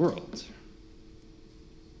makes the world.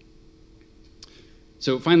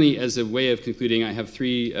 So finally, as a way of concluding, I have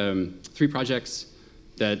three projects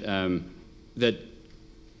that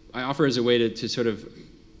I offer as a way to sort of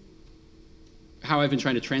how I've been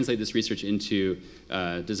trying to translate this research into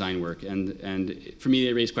design work. And for me,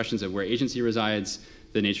 it raised questions of where agency resides,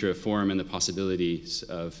 the nature of form, and the possibilities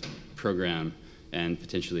of program and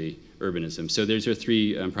potentially urbanism. So those are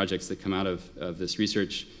three projects that come out of this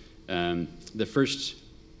research. The first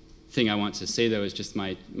thing I want to say, though, is just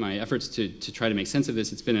my efforts to try to make sense of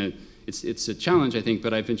this. It's a challenge, I think,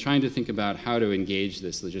 but I've been trying to think about how to engage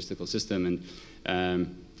this logistical system. And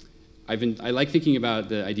I like thinking about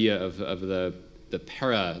the idea of the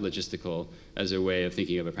para-logistical as a way of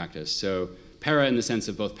thinking of a practice. So para in the sense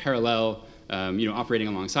of both parallel, operating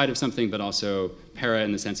alongside of something, but also para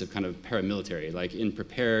in the sense of kind of paramilitary, like in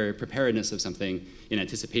preparedness of something, in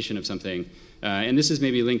anticipation of something. And this is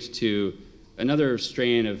maybe linked to another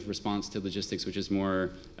strain of response to logistics, which is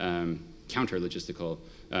more counter-logistical,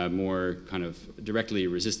 more kind of directly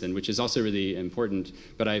resistant, which is also really important.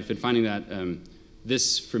 But I've been finding that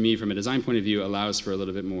this, for me, from a design point of view, allows for a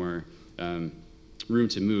little bit more room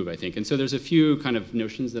to move, I think. And so there's a few kind of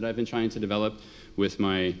notions that I've been trying to develop with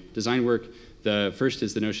my design work. The first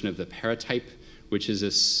is the notion of the paratype, which is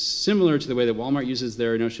similar to the way that Walmart uses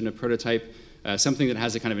their notion of prototype, something that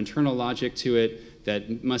has a kind of internal logic to it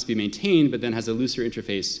that must be maintained, but then has a looser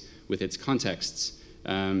interface with its contexts.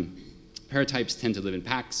 Paratypes tend to live in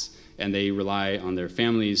packs, and they rely on their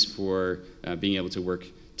families for being able to work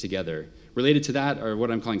together. Related to that are what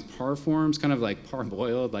I'm calling par forms, kind of like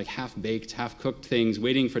parboiled, like half-baked, half-cooked things,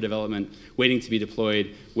 waiting for development, waiting to be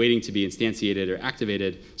deployed, waiting to be instantiated or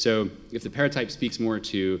activated. So if the paratype speaks more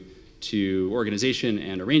to organization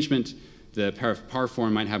and arrangement, the par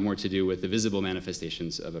form might have more to do with the visible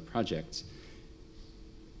manifestations of a project.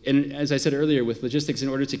 And as I said earlier, with logistics, in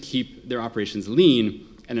order to keep their operations lean,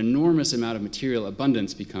 an enormous amount of material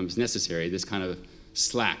abundance becomes necessary. This kind of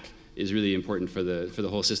slack is really important for the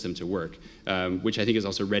whole system to work, which I think is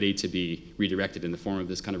also ready to be redirected in the form of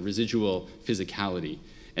this kind of residual physicality.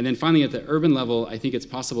 And then finally, at the urban level, I think it's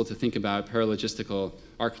possible to think about paralogistical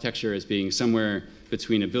architecture as being somewhere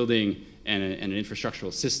between a building and an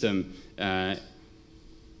infrastructural system, and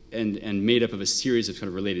made up of a series of kind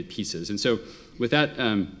of related pieces. And so with that,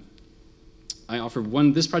 I offer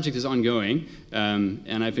one. This project is ongoing,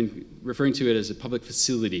 and I've been referring to it as a public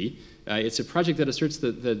facility. It's a project that asserts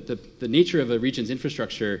that the nature of a region's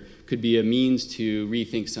infrastructure could be a means to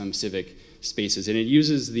rethink some civic spaces. And it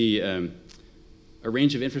uses a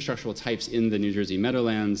range of infrastructural types in the New Jersey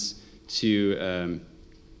Meadowlands to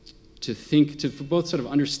both sort of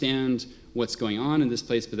understand what's going on in this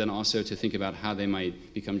place, but then also to think about how they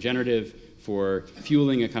might become generative for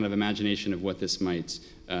fueling a kind of imagination of what this might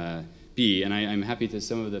be. And I'm happy to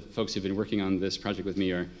some of the folks who've been working on this project with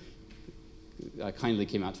me kindly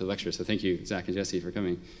came out to the lecture, so thank you, Zach and Jesse, for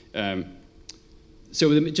coming.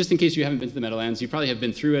 So just in case you haven't been to the Meadowlands, you probably have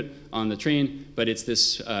been through it on the train, but it's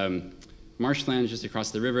this marshland just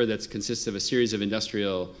across the river that consists of a series of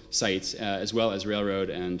industrial sites, as well as railroad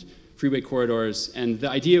and freeway corridors. And the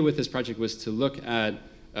idea with this project was to look at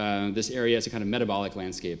this area as a kind of metabolic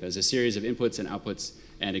landscape, as a series of inputs and outputs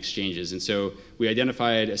and exchanges. And so we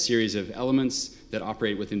identified a series of elements that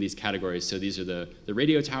operate within these categories. So these are the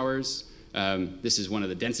radio towers. This is one of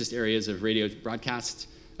the densest areas of radio broadcast,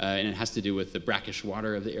 and it has to do with the brackish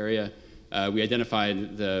water of the area. We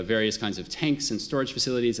identified the various kinds of tanks and storage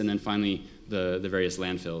facilities, and then finally the various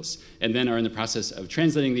landfills. And then are in the process of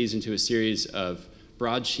translating these into a series of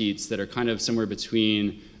broadsheets that are kind of somewhere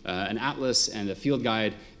between an atlas and a field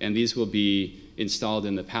guide, and these will be installed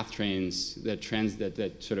in the path trains that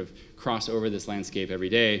sort of cross over this landscape every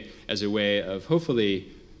day as a way of hopefully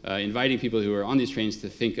inviting people who are on these trains to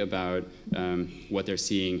think about what they're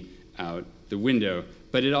seeing out the window.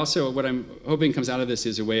 But it also, what I'm hoping comes out of this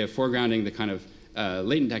is a way of foregrounding the kind of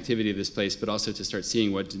latent activity of this place, but also to start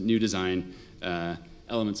seeing what new design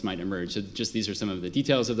elements might emerge. So just these are some of the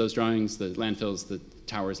details of those drawings, the landfills, the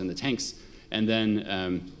towers, and the tanks. And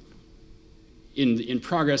then in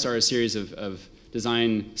progress are a series of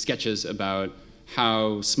design sketches about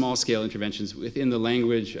how small-scale interventions within the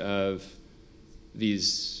language of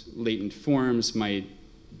these latent forms might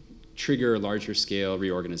trigger larger scale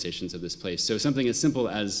reorganizations of this place. So something as simple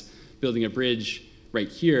as building a bridge right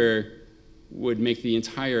here would make the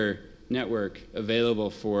entire network available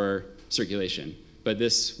for circulation. But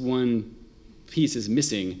this one piece is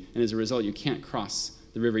missing, and as a result, you can't cross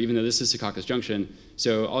the river, even though this is Secaucus Junction.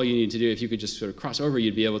 So all you need to do, if you could just sort of cross over,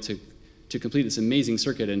 you'd be able to complete this amazing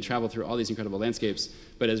circuit and travel through all these incredible landscapes.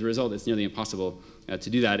 But as a result, it's nearly impossible to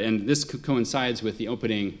do that. And this coincides with the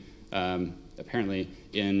opening, apparently,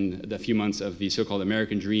 in the few months of the so-called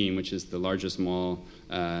American Dream, which is the largest mall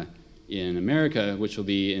in America, which will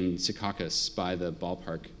be in Secaucus by the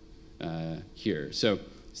ballpark here. So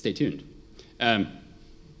stay tuned.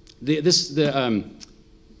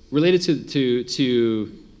 Related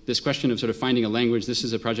to this question of sort of finding a language, this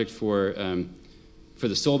is a project for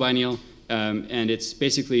the Seoul Biennale, and it's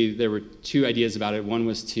basically, there were two ideas about it. One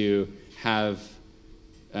was to have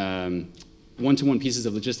one-to-one pieces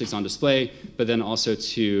of logistics on display, but then also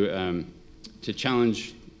to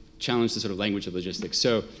challenge the sort of language of logistics.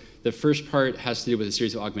 So the first part has to do with a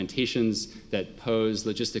series of augmentations that pose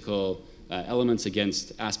logistical elements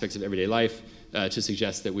against aspects of everyday life to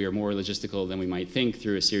suggest that we are more logistical than we might think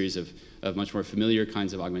through a series of much more familiar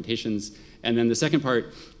kinds of augmentations. And then the second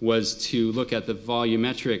part was to look at the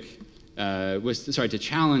volumetric, to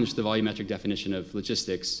challenge the volumetric definition of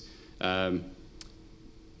logistics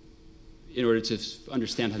in order to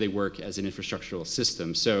understand how they work as an infrastructural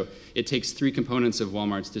system. So it takes three components of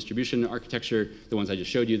Walmart's distribution architecture, the ones I just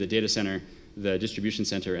showed you, the data center, the distribution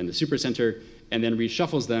center, and the supercenter, and then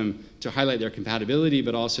reshuffles them to highlight their compatibility,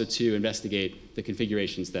 but also to investigate the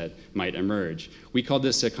configurations that might emerge. We called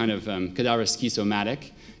this a kind of cadaver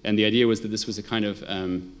schizomatic, and the idea was that this was a kind of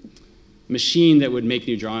machine that would make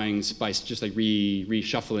new drawings by just like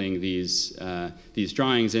reshuffling these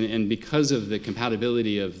drawings, and because of the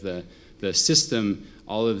compatibility of the system,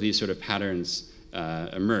 all of these sort of patterns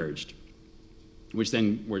emerged, which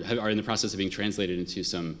then are in the process of being translated into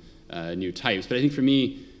some new types. But I think for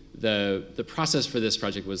me, the process for this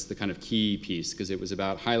project was the kind of key piece, because it was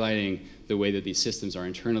about highlighting the way that these systems are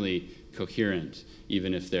internally coherent,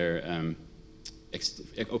 even if they're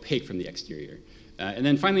opaque from the exterior. And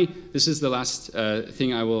then finally, this is the last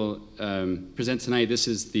thing I will present tonight. This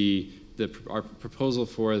is our proposal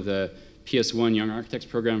for the PS1 Young Architects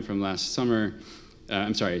program from last summer.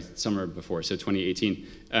 I'm sorry, summer before, so 2018.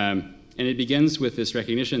 And it begins with this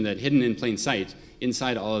recognition that hidden in plain sight,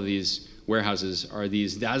 inside all of these warehouses, are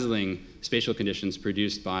these dazzling spatial conditions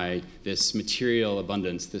produced by this material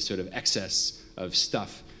abundance, this sort of excess of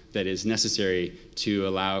stuff that is necessary to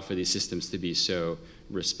allow for these systems to be so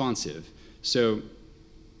responsive. So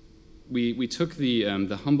we took the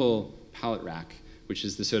humble pallet rack, which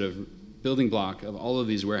is the sort of building block of all of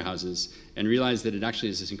these warehouses, and realized that it actually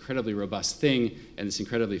is this incredibly robust thing and this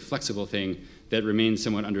incredibly flexible thing that remains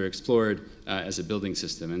somewhat underexplored as a building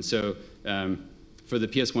system. And so for the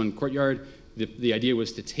PS1 courtyard, the idea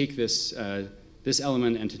was to take this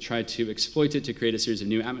element and to try to exploit it to create a series of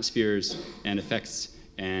new atmospheres and effects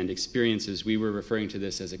and experiences. We were referring to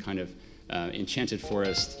this as a kind of enchanted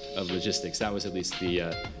forest of logistics. That was at least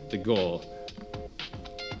the goal.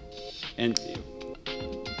 And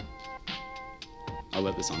I'll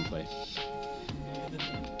let this on play.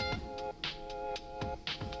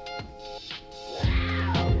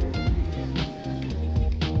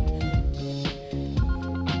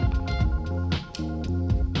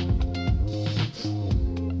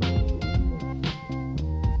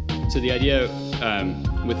 So the idea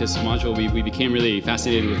with this module, we became really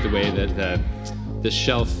fascinated with the way that the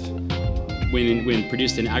shelf, when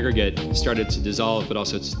produced in aggregate, started to dissolve, but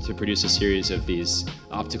also to produce a series of these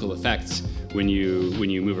optical effects when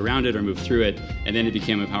you move around it or move through it, and then it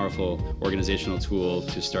became a powerful organizational tool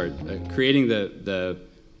to start creating the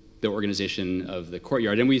organization of the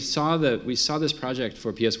courtyard. And we saw this project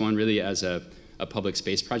for PS1 really as a public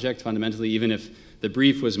space project fundamentally, even if the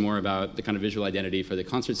brief was more about the kind of visual identity for the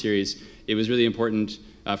concert series. It was really important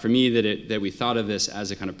for me that we thought of this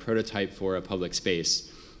as a kind of prototype for a public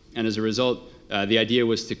space. And as a result, the idea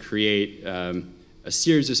was to create a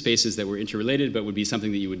series of spaces that were interrelated, but would be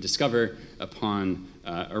something that you would discover upon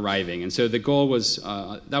arriving. And so the goal was,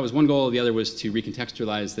 that was one goal. The other was to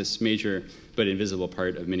recontextualize this major but invisible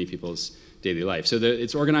part of many people's daily life. So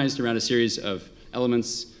it's organized around a series of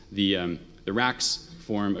elements. The racks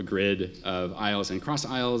form a grid of aisles and cross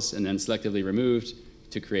aisles, and then selectively removed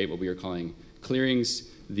to create what we are calling clearings.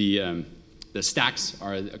 The stacks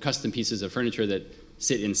are custom pieces of furniture that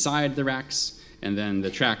sit inside the racks, and then the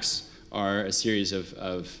tracks are a series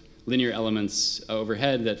of linear elements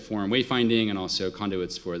overhead that form wayfinding and also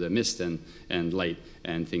conduits for the mist and light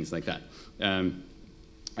and things like that.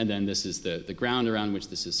 And then this is the ground around which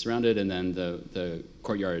this is surrounded, and then the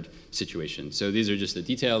courtyard situation. So these are just the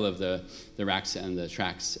detail of the racks and the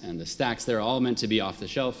tracks and the stacks. They're all meant to be off the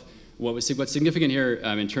shelf. What's significant here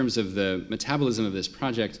in terms of the metabolism of this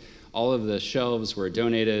project, all of the shelves were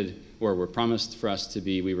donated or were promised for us to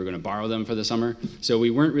be, we were going to borrow them for the summer. So we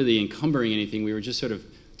weren't really encumbering anything. We were just sort of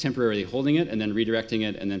temporarily holding it and then redirecting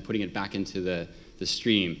it and then putting it back into the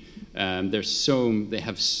stream. They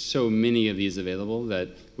have so many of these available that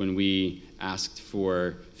when we asked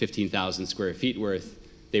for 15,000 square feet worth,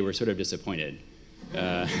 they were sort of disappointed.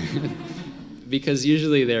 Because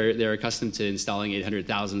usually they're accustomed to installing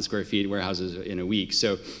 800,000 square feet warehouses in a week.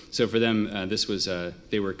 So for them,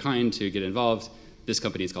 they were kind to get involved. This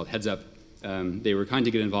company is called Heads Up. They were kind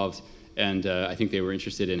to get involved, and I think they were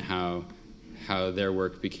interested in how their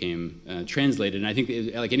work became translated. And I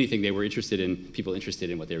think, like anything, they were interested in people interested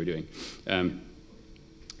in what they were doing.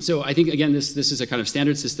 So I think, again, this is a kind of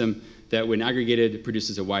standard system that, when aggregated,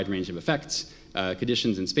 produces a wide range of effects,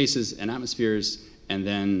 conditions and spaces and atmospheres. And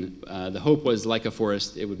then the hope was, like a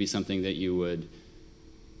forest, it would be something that you would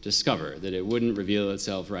discover, that it wouldn't reveal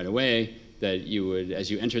itself right away, that you would, as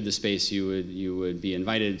you entered the space, you would be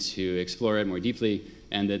invited to explore it more deeply,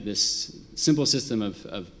 and that this simple system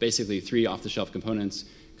of basically 3 off-the-shelf components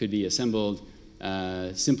could be assembled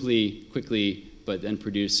simply, quickly, but then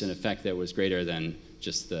produce an effect that was greater than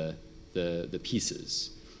just the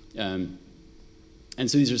pieces. And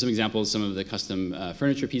so these are some examples, some of the custom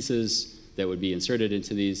furniture pieces that would be inserted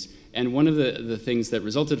into these. And one of the things that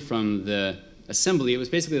resulted from the assembly, it was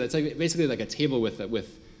basically like a table with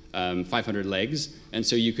 500 legs, and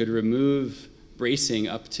so you could remove bracing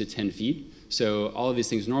up to 10 feet. So all of these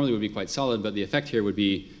things normally would be quite solid, but the effect here would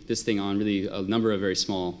be this thing on really a number of very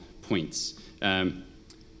small points.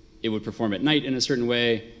 It would perform at night in a certain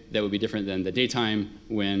way that would be different than the daytime,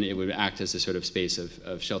 when it would act as a sort of space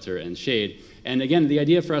of shelter and shade. And again, the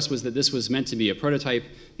idea for us was that this was meant to be a prototype.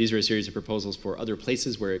 These are a series of proposals for other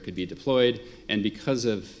places where it could be deployed, and because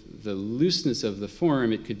of the looseness of the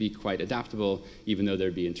form, it could be quite adaptable, even though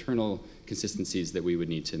there'd be internal consistencies that we would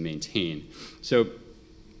need to maintain. So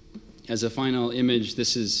as a final image,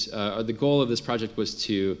 this is the goal of this project was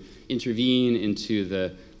to intervene into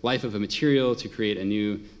the life of a material to create a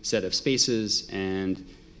new set of spaces and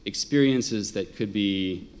experiences that could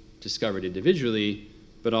be discovered individually,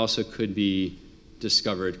 but also could be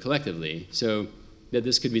discovered collectively. So that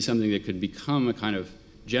this could be something that could become a kind of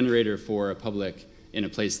generator for a public in a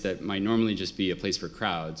place that might normally just be a place for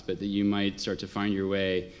crowds, but that you might start to find your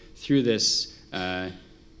way through this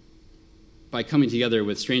by coming together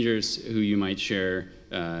with strangers who you might share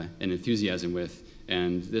an enthusiasm with,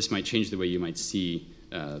 and this might change the way you might see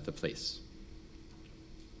the place.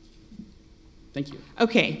 Thank you.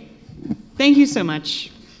 Okay, thank you so much,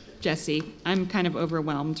 Jesse. I'm kind of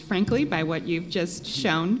overwhelmed, frankly, by what you've just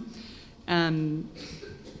shown. And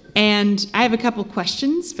I have a couple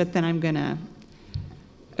questions, but then I'm going to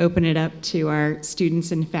open it up to our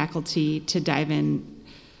students and faculty to dive in.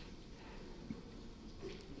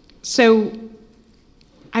 So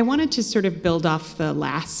I wanted to sort of build off the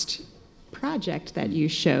last project that you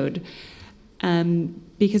showed,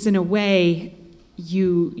 because in a way,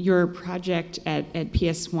 your project at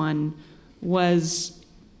PS1 was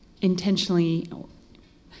intentionally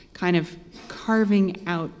kind of carving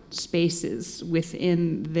out spaces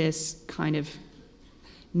within this kind of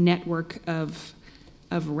network of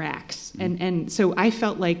racks. And so I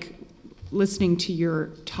felt like, listening to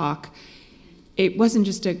your talk, it wasn't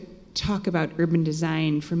just a talk about urban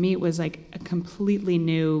design. For me, it was like a completely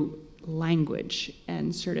new language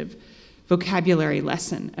and sort of vocabulary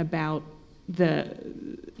lesson about the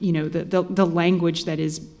language that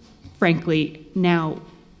is, frankly, now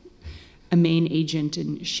a main agent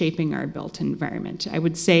in shaping our built environment. I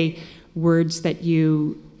would say words that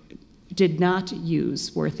you did not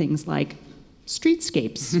use were things like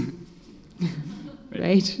streetscapes,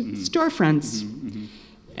 right? Mm-hmm. Storefronts.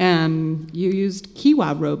 Mm-hmm. You used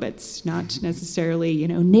Kiwa robots, not necessarily,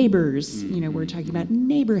 neighbors. Mm-hmm. We're talking about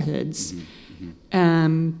neighborhoods,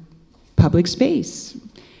 public space,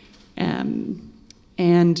 and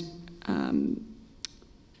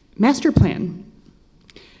master plan.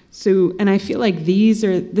 So, and I feel like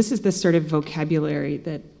this is the sort of vocabulary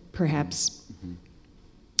that perhaps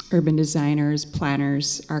urban designers,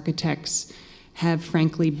 planners, architects have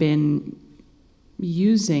frankly been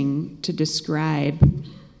using to describe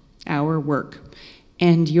our work.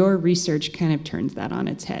 And your research kind of turns that on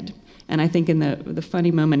its head. And I think in the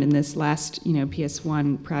funny moment in this last,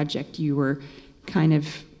 PS1 project, you were kind of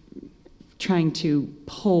trying to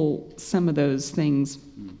pull some of those things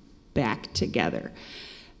back together.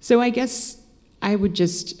 So I guess I would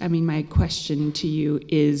just, I mean, my question to you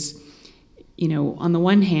is, you know, on the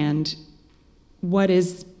one hand, what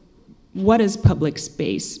does public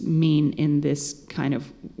space mean in this kind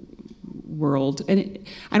of world? And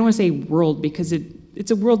I don't want to say world because it's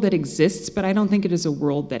a world that exists, but I don't think it is a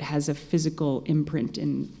world that has a physical imprint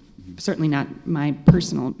in, certainly not my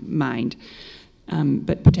personal mind,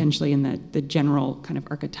 but potentially in the general kind of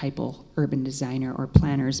archetypal urban designer or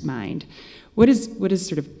planner's mind. What does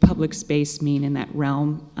sort of public space mean in that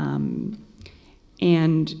realm?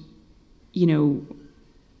 And, you know,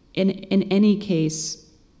 in any case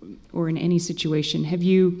or in any situation, have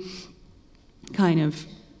you kind of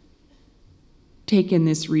taken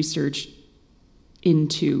this research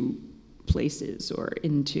into places or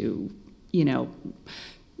into, you know,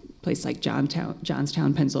 place like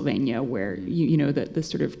Johnstown, Pennsylvania, where you know the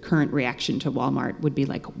sort of current reaction to Walmart would be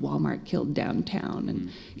like Walmart killed downtown.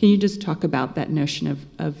 And can you just talk about that notion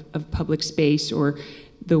of public space or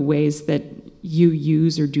the ways that you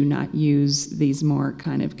use or do not use these more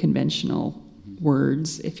kind of conventional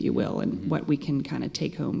words, if you will, and what we can kind of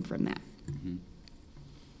take home from that?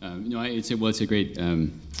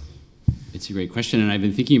 It's a great question, and I've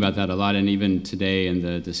been thinking about that a lot. And even today in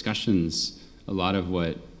the discussions, a lot of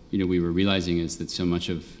what we were realizing is that so much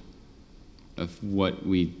of what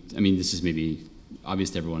we, I mean, this is maybe obvious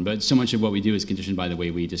to everyone, but so much of what we do is conditioned by the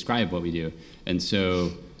way we describe what we do. And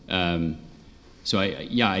so, there's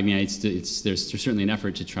certainly an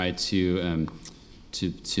effort to try to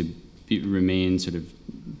remain sort of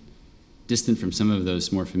distant from some of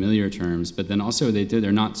those more familiar terms, but then also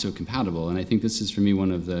they're not so compatible. And I think this is for me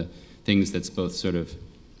one of the things that's both sort of,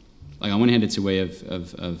 like on one hand it's a way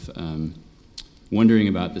of wondering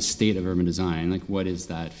about the state of urban design, like what is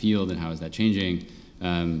that field and how is that changing,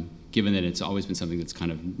 given that it's always been something that's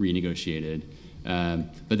kind of renegotiated.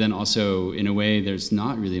 But then also, in a way, there's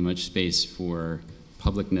not really much space for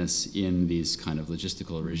publicness in these kind of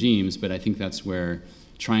logistical regimes, but I think that's where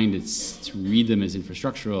trying to read them as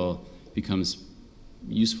infrastructural becomes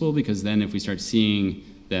useful, because then if we start seeing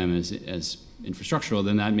them as infrastructural,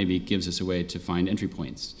 then that maybe gives us a way to find entry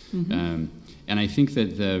points. And I think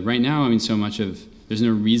that right now, I mean, so much of, there's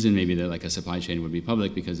no reason maybe that like a supply chain would be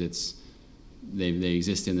public because they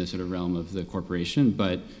exist in the sort of realm of the corporation,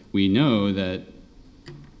 but we know that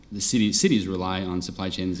the cities rely on supply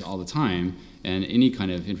chains all the time, and any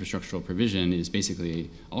kind of infrastructural provision is basically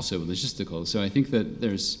also logistical. So I think that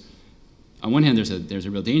there's, on one hand, there's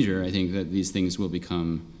a real danger, I think, that these things will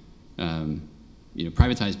become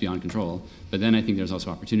privatized beyond control, but then I think there's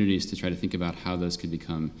also opportunities to try to think about how those could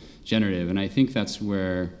become generative. And I think that's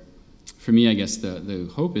where, for me, I guess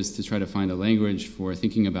the hope is to try to find a language for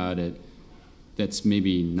thinking about it that's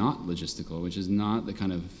maybe not logistical, which is not the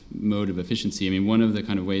kind of mode of efficiency. I mean, one of the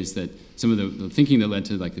kind of ways that some of the thinking that led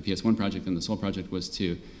to like the PS1 project and the Seoul project was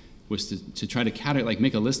to try to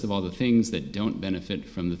make a list of all the things that don't benefit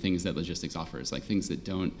from the things that logistics offers, like things that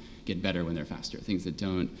don't get better when they're faster, things that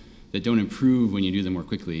don't improve when you do them more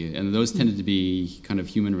quickly. And those tended to be kind of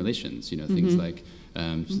human relations, things like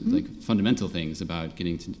fundamental things about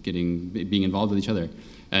being involved with each other.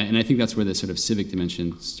 And I think that's where the sort of civic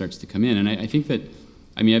dimension starts to come in. And I think that,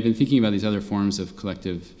 I mean, I've been thinking about these other forms of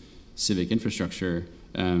collective civic infrastructure,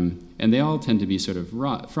 and they all tend to be sort of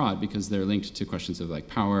fraught because they're linked to questions of like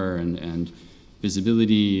power and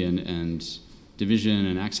visibility and division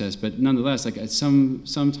and access. But nonetheless, like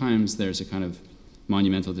sometimes there's a kind of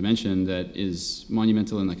monumental dimension that is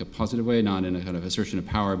monumental in like a positive way, not in a kind of assertion of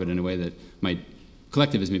power, but in a way that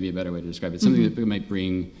collective is maybe a better way to describe it. Something that might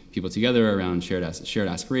bring people together around shared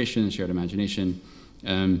aspiration, shared imagination.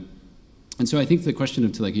 And so I think the question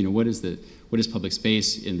of what is public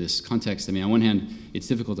space in this context? I mean, on one hand, it's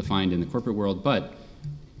difficult to find in the corporate world, but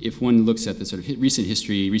if one looks at the sort of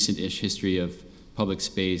recent-ish history of public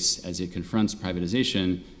space as it confronts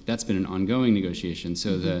privatization, that's been an ongoing negotiation.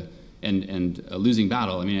 So and a losing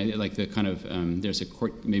battle. I mean, like the kind of, there's a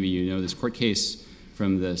court, maybe this court case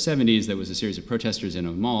from the 70s that was a series of protesters in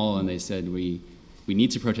a mall, and they said, we need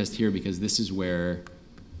to protest here because this is where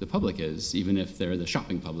the public is, even if they're the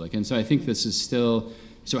shopping public. And so I think this is still,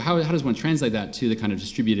 so how does one translate that to the kind of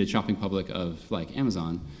distributed shopping public of like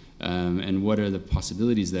Amazon? And what are the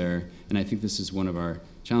possibilities there? And I think this is one of our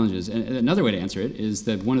challenges. And another way to answer it is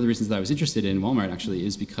that one of the reasons that I was interested in Walmart actually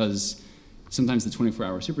is because sometimes the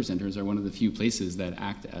 24-hour supercenters are one of the few places that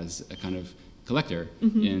act as a kind of collector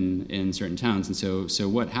in certain towns. And so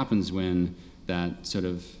what happens when that sort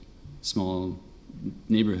of small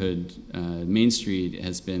neighborhood Main Street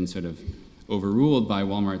has been sort of overruled by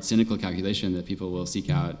Walmart's cynical calculation that people will seek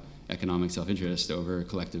out economic self-interest over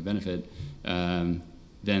collective benefit?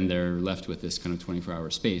 then they're left with this kind of 24-hour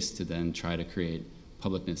space to then try to create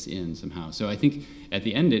publicness in somehow. So I think at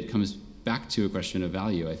the end it comes back to a question of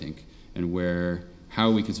value, I think, and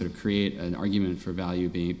how we can sort of create an argument for value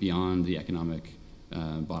being beyond the economic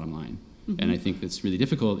bottom line. And I think that's really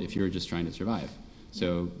difficult if you're just trying to survive.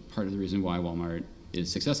 So part of the reason why Walmart is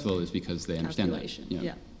successful is because they understand that.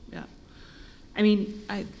 Yeah. I mean,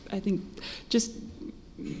 I think just,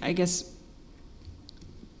 I guess,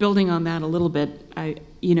 building on that a little bit,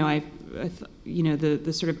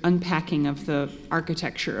 the sort of unpacking of the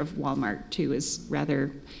architecture of Walmart too is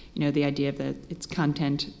rather, the idea that it's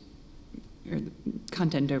content or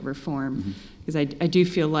content over form, because I do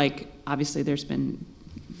feel like obviously there's been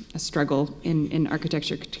a struggle in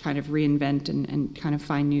architecture to kind of reinvent and kind of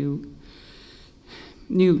find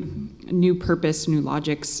new purpose, new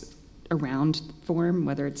logics around form,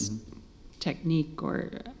 whether it's technique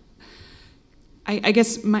or. I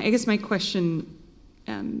guess my question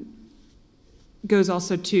goes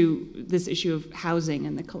also to this issue of housing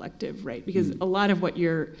and the collective, right? Because a lot of what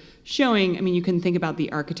you're showing, I mean, you can think about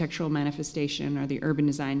the architectural manifestation or the urban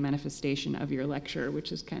design manifestation of your lecture,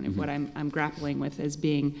 which is kind of what I'm grappling with as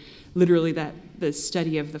being literally the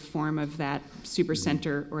study of the form of that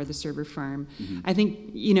supercenter or the server farm. I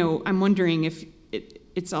think, I'm wondering if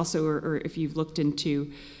it's also, or if you've looked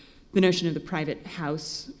into the notion of the private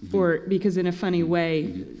house, or because in a funny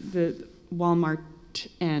way, the Walmart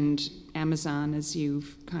and Amazon, as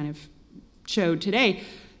you've kind of showed today,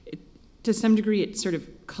 to some degree it sort of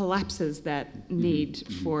collapses that need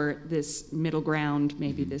for this middle ground,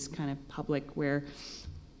 maybe this kind of public where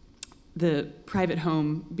the private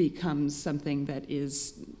home becomes something that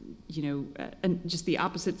is, just the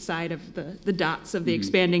opposite side of the dots of the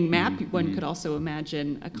expanding map. One could also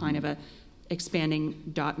imagine a kind of a expanding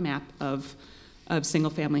dot map of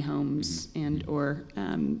single-family homes and or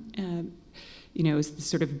is the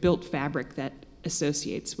sort of built fabric that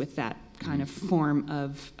associates with that kind of form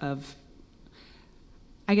of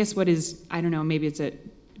I guess what is, I don't know, maybe it's a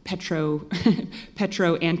petro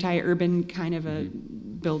anti-urban kind of a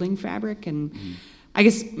building fabric. And I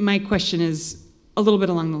guess my question is a little bit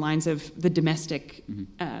along the lines of the domestic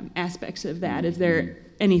aspects of that. Is there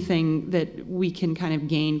anything that we can kind of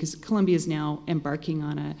gain? Because Columbia is now embarking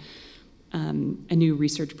on a new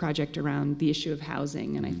research project around the issue of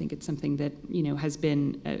housing, and I think it's something that has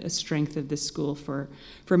been a strength of this school for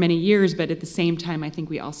many years. But at the same time, I think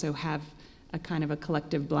we also have a kind of a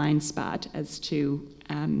collective blind spot as to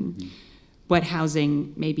what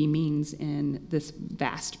housing maybe means in this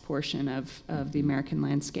vast portion of the American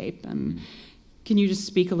landscape. Can you just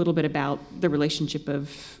speak a little bit about the relationship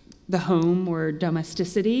of the home or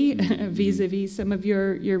domesticity vis-a-vis some of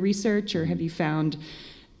your research, or have you found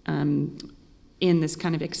in this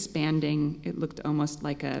kind of expanding, it looked almost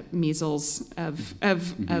like a measles of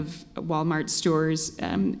Walmart stores,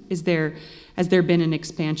 has there been an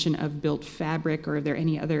expansion of built fabric, or are there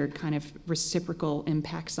any other kind of reciprocal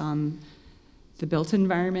impacts on the built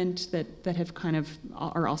environment that have kind of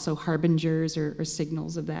are also harbingers or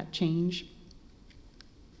signals of that change?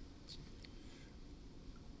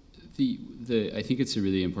 I think it's a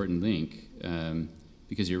really important link,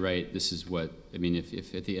 because you're right, this is what, I mean,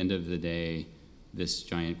 if at the end of the day, this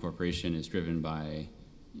giant corporation is driven by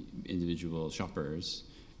individual shoppers,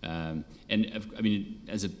 and I mean,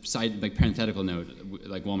 as a side, like parenthetical note,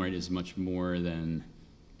 like Walmart is much more than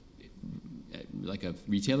like a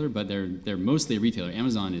retailer, but they're mostly a retailer.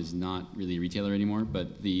 Amazon is not really a retailer anymore,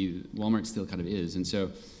 but the Walmart still kind of is, and so,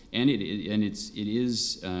 it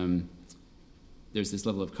is. There's this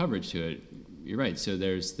level of coverage to it. You're right. So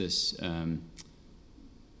there's this. I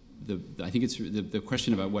think it's the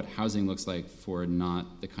question about what housing looks like for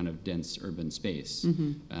not the kind of dense urban space,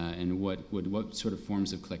 and what sort of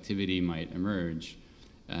forms of collectivity might emerge.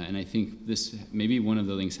 And I think this maybe one of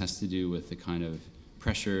the links has to do with the kind of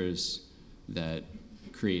pressures that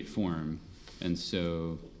create form. And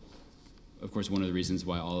so, of course, one of the reasons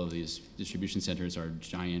why all of these distribution centers are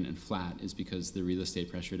giant and flat is because the real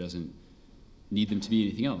estate pressure doesn't need them to be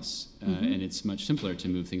anything else, and it's much simpler to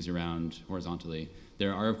move things around horizontally.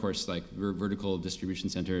 There are, of course, like vertical distribution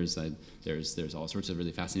centers. There's all sorts of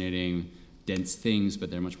really fascinating, dense things, but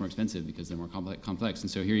they're much more expensive because they're more complex. And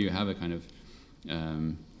so here you have a kind of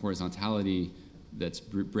horizontality that's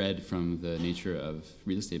bred from the nature of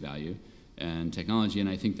real estate value and technology, and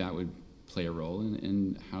I think that would play a role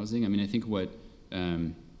in housing. I mean, I think what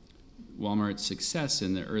Walmart's success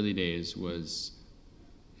in the early days was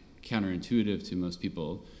counterintuitive to most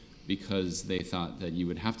people, because they thought that you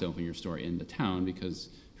would have to open your store in the town, because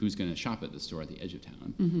who's going to shop at the store at the edge of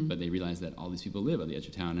town? But they realized that all these people live at the edge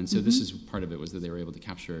of town, and so this is part of it, was that they were able to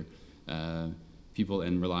capture people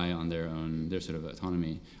and rely on their sort of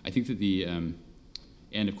autonomy. I think that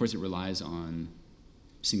and of course it relies on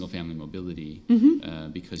single-family mobility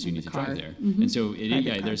because you need to drive there. And so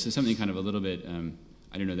there's something kind of a little bit,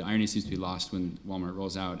 I don't know, the irony seems to be lost when Walmart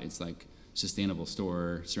rolls out. It's like sustainable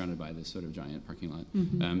store surrounded by this sort of giant parking lot.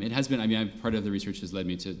 It has been, I mean, part of the research has led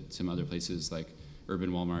me to some other places like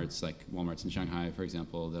urban Walmarts, like Walmarts in Shanghai, for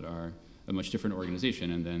example, that are a much different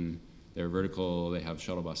organization, and then they're vertical, they have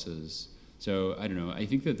shuttle buses. So I don't know, I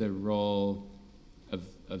think that the role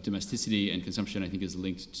of domesticity and consumption, I think, is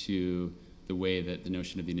linked to the way that the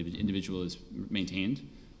notion of the individual is maintained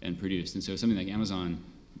and produced. And so something like Amazon,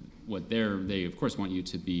 they of course want you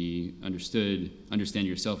to be understand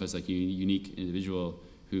yourself as like a unique individual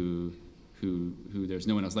who there's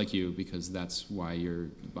no one else like you, because that's why you're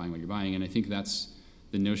buying what you're buying. And I think that's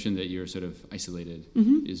the notion that you're sort of isolated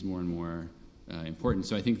is more and more important.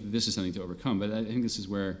 So I think this is something to overcome. But I think this is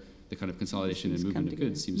where the kind of consolidation and movement of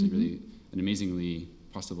goods seems really an amazingly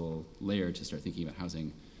possible layer to start thinking about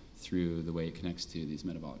housing through the way it connects to these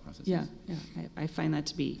metabolic processes. Yeah. I find that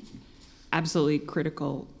to be absolutely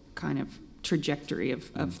critical kind of trajectory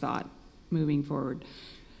of thought moving forward.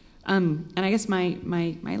 And I guess my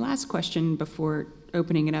last question before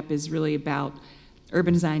opening it up is really about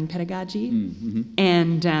urban design pedagogy.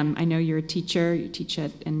 And I know you're a teacher, you teach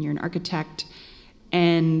and you're an architect.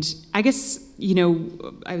 And I guess,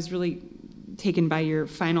 I was really taken by your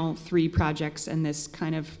final 3 projects and this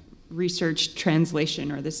kind of research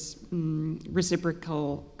translation, or this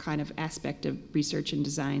reciprocal kind of aspect of research and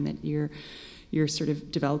design that you're sort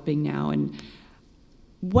of developing now. And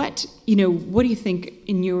what do you think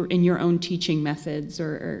in your own teaching methods,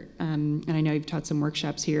 or and I know you've taught some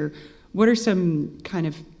workshops here, what are some kind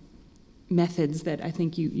of methods that I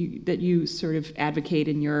think you sort of advocate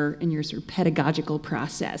in your sort of pedagogical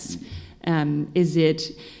process? Is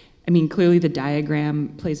it, I mean, clearly the diagram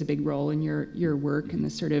plays a big role in your work, and the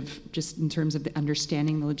sort of, just in terms of the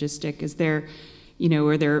understanding the logistic. Is there,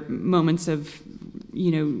 are there moments of,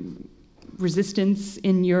 resistance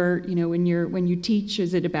in when you teach?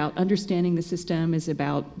 Is it about understanding the system? Is it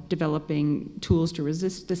about developing tools to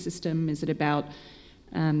resist the system? Is it about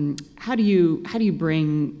how do you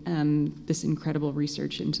bring this incredible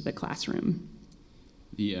research into the classroom?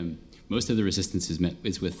 Most of the resistance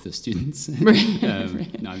is with the students.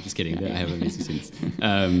 Right. No, I'm just kidding. I have amazing students.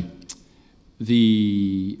 I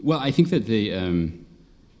think that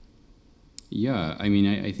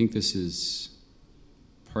I think this is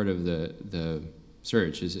part of the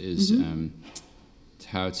search is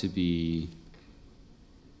how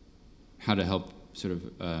to help sort of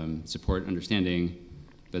support understanding,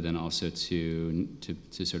 but then also to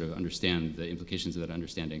sort of understand the implications of that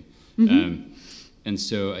understanding. And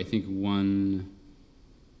so I think one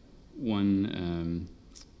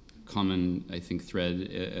common, I think, thread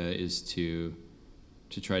is to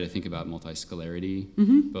try to think about multiscalarity,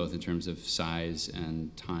 both in terms of size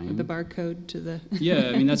and time. The barcode to the yeah,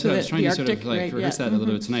 I mean that's what I was trying to sort of like rehearse that a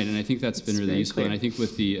little bit tonight, and I think that's been really useful. Clear. And I think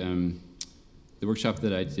with the workshop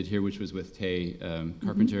that I did here, which was with Tay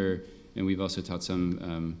Carpenter, and we've also taught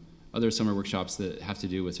some other summer workshops that have to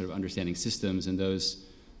do with sort of understanding systems, and those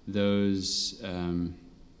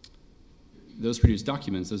produce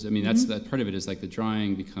documents. That's that part of it is like the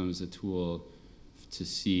drawing becomes a tool to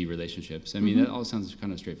see relationships. I mean, that all sounds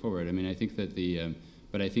kind of straightforward. I mean, I think that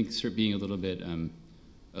but I think sort of being a little bit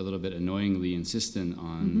annoyingly insistent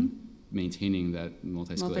on maintaining that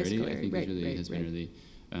multiscalarity, I think has been really,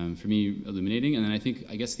 for me, illuminating. And then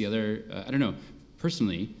I guess the other, I don't know,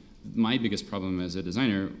 personally, my biggest problem as a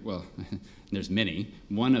designer, well, there's many.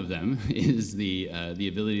 One of them is the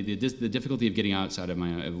ability, the difficulty of getting outside of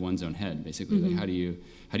one's own head, basically. Like how do you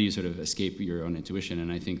sort of escape your own intuition? And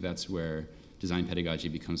I think that's where design pedagogy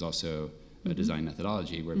becomes also a design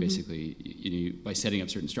methodology, where basically by setting up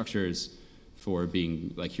certain structures for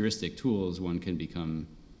being like heuristic tools, one can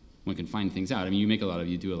find things out. I mean,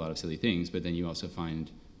 you do a lot of silly things, but then you also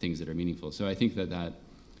find things that are meaningful. So I think that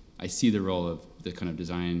I see the role of the kind of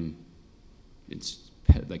design,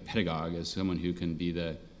 like pedagogue, as someone who can be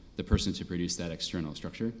the person to produce that external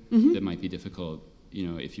structure that might be difficult,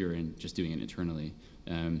 if you're just doing it internally.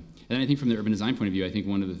 And I think from the urban design point of view, I think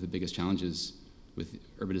one of the biggest challenges with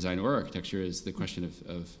urban design or architecture is the question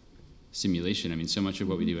of simulation. I mean, so much of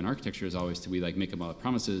what we do in architecture is always we like make a lot of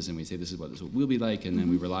promises and we say this is what this will be like, and then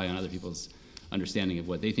we rely on other people's understanding of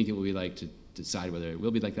what they think it will be like to decide whether it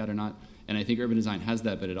will be like that or not. And I think urban design has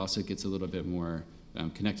that, but it also gets a little bit more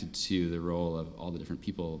connected to the role of all the different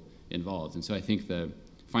people involved. And so I think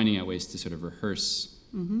finding out ways to sort of rehearse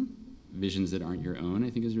visions that aren't your own, I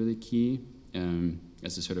think, is really key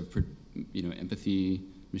as a sort of empathy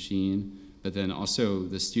machine. but then also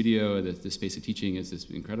the studio, the space of teaching is this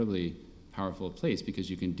incredibly powerful place because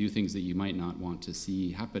you can do things that you might not want to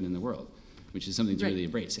see happen in the world, which is something to really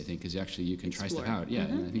embrace, I think, because actually you can try stuff out. Yeah,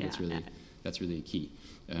 and I think that's really key.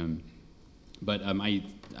 But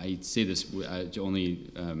I say this only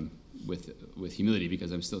with humility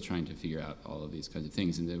because I'm still trying to figure out all of these kinds of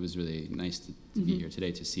things, and it was really nice to be here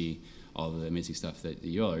today to see all the amazing stuff that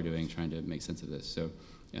you all are doing, trying to make sense of this. So,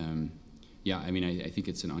 yeah, I mean, I think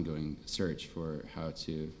it's an ongoing search for how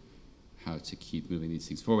to keep moving these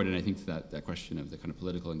things forward, and I think that question of the kind of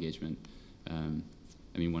political engagement.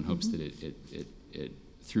 I mean, one hopes that it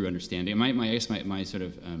through understanding. I guess my sort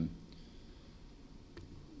of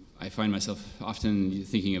I find myself often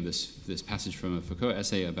thinking of this passage from a Foucault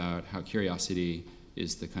essay about how curiosity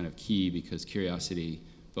is the kind of key, because curiosity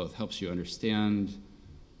both helps you understand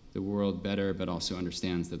the world better, but also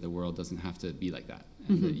understands that the world doesn't have to be like that,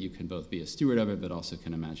 and that you can both be a steward of it, but also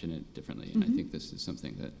can imagine it differently. And I think this is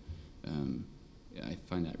something that I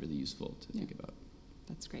find that really useful to think about.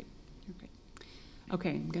 That's great. You're great.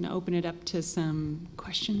 Okay, I'm going to open it up to some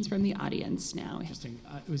questions from the audience now. Interesting.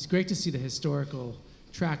 It was great to see the historical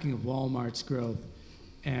tracking of Walmart's growth,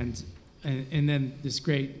 and then this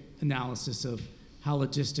great analysis of how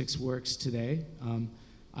logistics works today.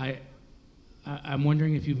 I'm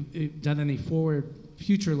wondering if you've done any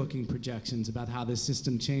future-looking projections about how this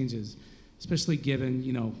system changes, especially given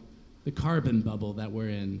the carbon bubble that we're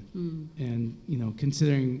in, and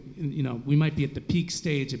considering we might be at the peak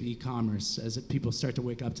stage of e-commerce as people start to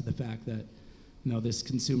wake up to the fact that this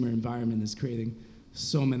consumer environment is creating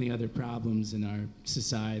so many other problems in our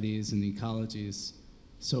societies and ecologies.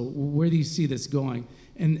 So where do you see this going?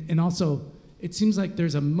 And also, it seems like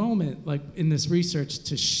there's a moment, like in this research,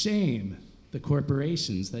 to shame the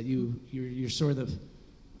corporations that you're sort of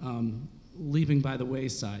leaving by the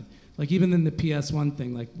wayside. Like even in the PS1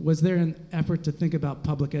 thing, like was there an effort to think about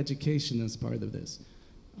public education as part of this?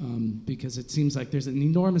 Because it seems like there's an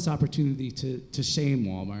enormous opportunity to shame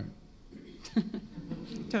Walmart.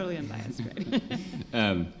 Totally unbiased, right?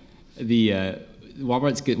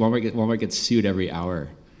 Walmart gets sued every hour.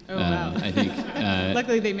 Oh wow! I think.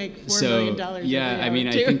 Luckily, they make $4 million every yeah, hour I mean,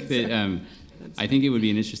 too, I think that I think it would be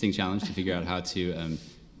an interesting challenge to figure out how to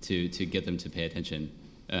get them to pay attention.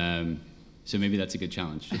 So maybe that's a good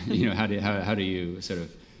challenge. How do you sort of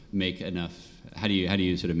make enough? How do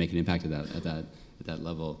you sort of make an impact at that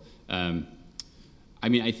level? I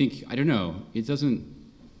mean, I don't know. It doesn't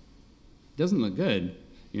look good,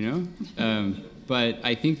 but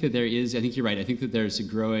I think that there is. I think you're right. I think that there's a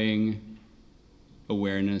growing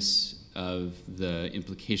awareness of the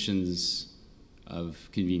implications of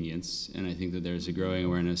convenience, and I think that there's a growing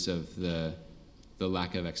awareness of the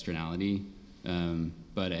lack of externality.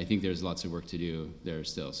 But I think there's lots of work to do there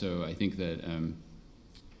still. So I think that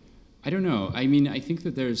I don't know. I mean, I think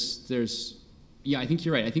that there's yeah. I think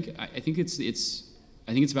you're right. I think it's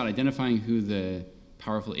about identifying who the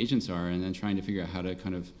powerful agents are, and then trying to figure out how to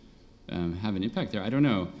kind of have an impact there. I don't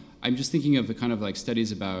know. I'm just thinking of the kind of like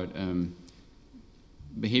studies about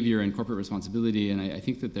behavior and corporate responsibility, and I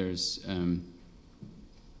think that there's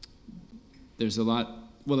a lot.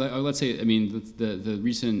 Well, let's say, I mean, the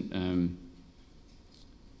recent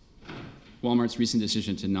Walmart's recent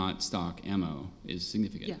decision to not stock ammo is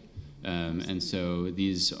significant, and so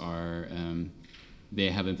these are. They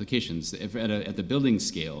have implications. If at the building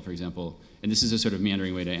scale, for example, and this is a sort of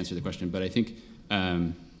meandering way to answer the question, but I think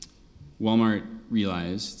Walmart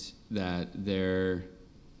realized that their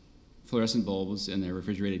fluorescent bulbs in their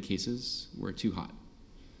refrigerated cases were too hot.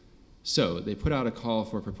 So they put out a call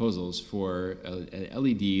for proposals for an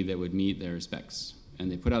LED that would meet their specs. And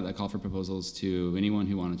they put out that call for proposals to anyone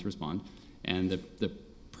who wanted to respond. And the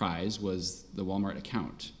prize was the Walmart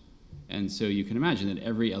account. And so you can imagine that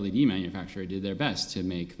every LED manufacturer did their best to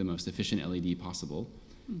make the most efficient LED possible,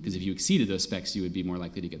 because if you exceeded those specs, you would be more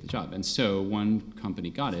likely to get the job. And so one company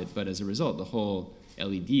got it, but as a result, the whole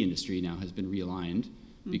LED industry now has been realigned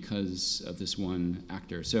because of this one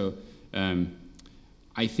actor. So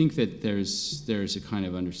I think that there's a kind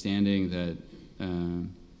of understanding that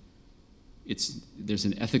there's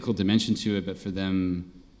an ethical dimension to it, but for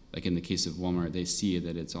them, like in the case of Walmart, they see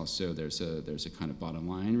that it's also there's a kind of bottom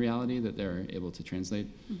line reality that they're able to translate,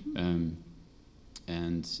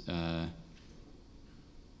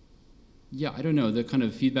 yeah, I don't know, the kind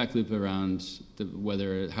of feedback loop around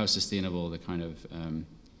how sustainable the kind of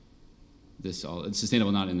it's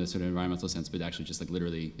sustainable not in the sort of environmental sense, but actually just like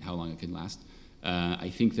literally how long it can last. I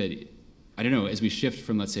think that I don't know, as we shift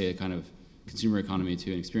from, let's say, a kind of consumer economy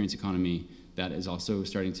to an experience economy, that is also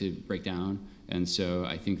starting to break down. And so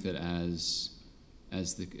I think that as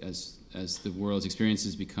as the world's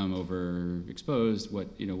experiences become overexposed, what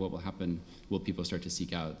will happen? Will people start to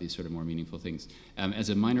seek out these sort of more meaningful things? As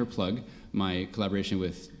a minor plug, my collaboration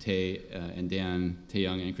with Tae and Dan, Tae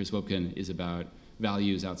Young and Chris Wopkin, is about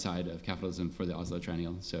values outside of capitalism for the Oslo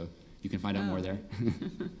Triennial. So you can find out more there.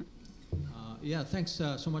 Yeah, thanks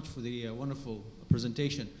so much for the wonderful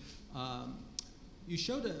presentation. You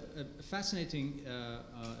showed a fascinating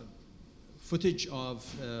footage of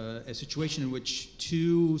a situation in which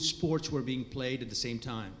two sports were being played at the same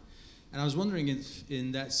time. And I was wondering if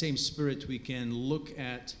in that same spirit we can look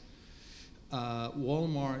at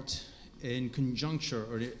Walmart in conjuncture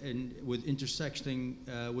or with intersecting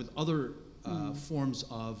with other forms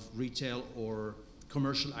of retail or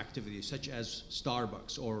commercial activities, such as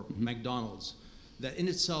Starbucks or McDonald's, that in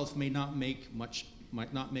itself might not make much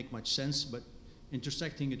sense, but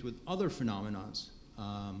intersecting it with other phenomena,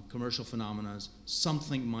 commercial phenomena,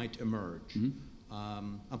 something might emerge.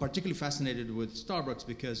 I'm particularly fascinated with Starbucks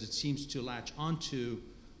because it seems to latch onto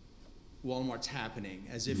Walmart's happening,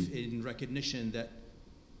 as if in recognition that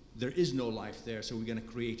there is no life there, so we're going to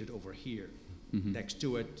create it over here, next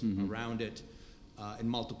to it, around it, in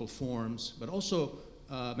multiple forms, but also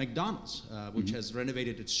McDonald's, which has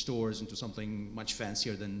renovated its stores into something much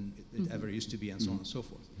fancier than it ever used to be, and so on and so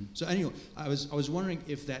forth. So anyway, I was wondering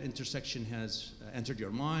if that intersection has entered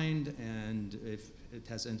your mind and if it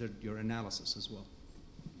has entered your analysis as well.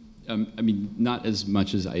 I mean, not as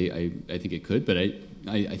much as I think it could, but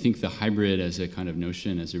I think the hybrid as a kind of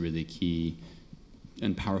notion is a really key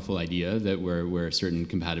and powerful idea, that where certain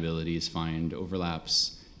compatibilities find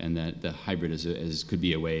overlaps, and that the hybrid could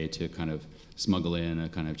be a way to kind of smuggle in a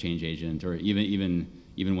kind of change agent, or even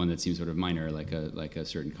one that seems sort of minor, like a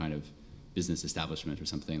certain kind of business establishment or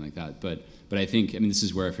something like that. But I think, I mean, this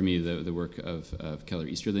is where for me the work of Keller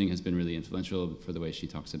Easterling has been really influential for the way she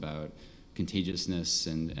talks about contagiousness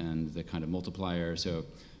and the kind of multiplier. So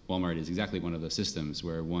Walmart is exactly one of those systems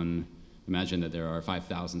where imagine that there are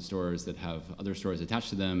 5,000 stores that have other stores attached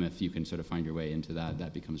to them. If you can sort of find your way into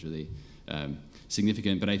that becomes really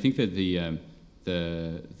significant. But I think that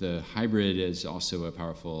the hybrid is also a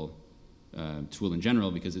powerful tool in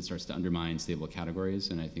general, because it starts to undermine stable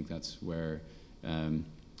categories, and I think that's where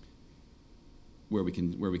we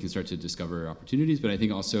can start to discover opportunities. But I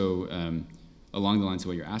think also along the lines of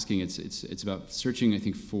what you're asking, it's about searching, I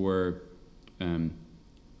think, for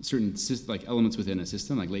certain like elements within a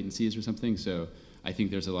system, like latencies or something. So I think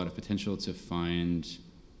there's a lot of potential to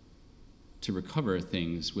recover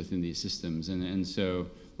things within these systems, and so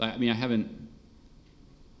I mean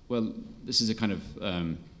this is a kind of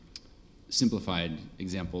simplified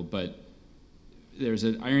example, but there's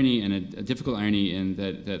an irony and a difficult irony in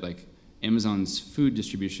that like Amazon's food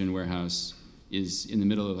distribution warehouse is in the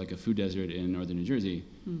middle of like a food desert in northern New Jersey,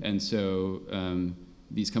 and so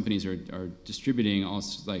these companies are distributing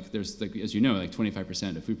there's like, as you know, like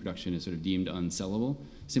 25% of food production is sort of deemed unsellable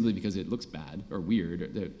simply because it looks bad or weird,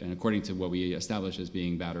 and according to what we establish as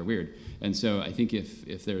being bad or weird. And so I think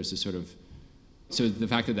if there's a sort of, so the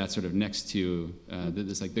fact that that's sort of next to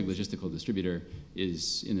this like big logistical distributor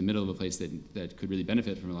is in the middle of a place that could really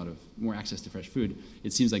benefit from a lot of more access to fresh food,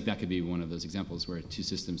 it seems like that could be one of those examples where two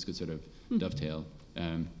systems could sort of dovetail.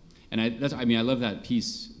 And I love that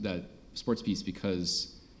piece, that sports piece,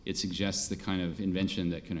 because it suggests the kind of invention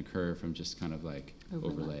that can occur from just kind of like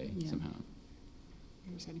overlay somehow.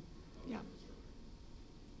 Very exciting. Yeah.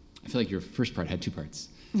 I feel like your first part had two parts.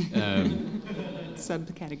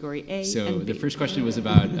 Subcategory A. So and B. the first question was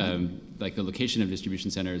about like the location of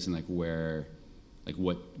distribution centers and like where, like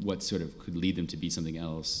what sort of could lead them to be something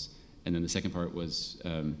else. And then the second part was,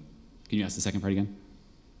 can you ask the second part again?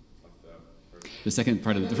 The second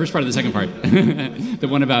part of the first part of the second part, the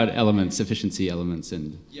one about elements, efficiency elements,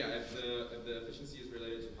 and yeah, if the efficiency is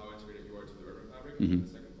related to how integrated you are to the urban fabric, the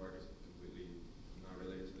second part is completely not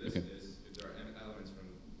related to this. Okay. Is if there are elements from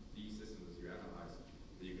these systems that you analyze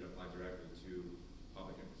that you can apply directly to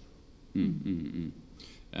public infrastructure.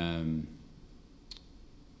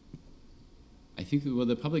 I think that, well,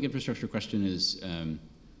 the public infrastructure question is,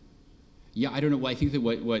 yeah, I don't know. Well, I think that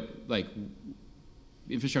what like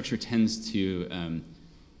infrastructure tends to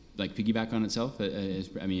like piggyback on itself.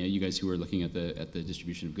 I mean, you guys who are looking at the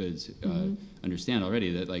distribution of goods understand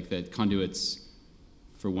already that conduits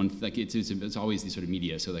for one, like it's always these sort of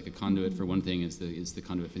media. So like a conduit for one thing is the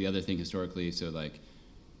conduit for the other thing historically. So like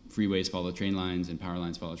freeways follow train lines and power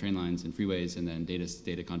lines follow train lines and freeways, and then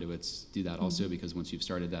data conduits do that also, because once you've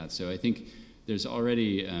started that. So I think there's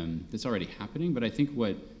already that's already happening. But I think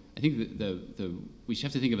we should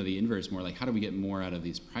have to think about the inverse more, like how do we get more out of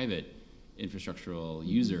these private infrastructural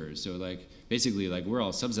users. So like basically like we're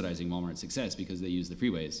all subsidizing Walmart's success because they use the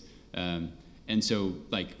freeways. And so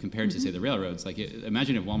like compared to say the railroads, like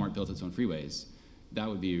imagine if Walmart built its own freeways, that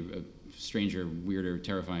would be a stranger, weirder,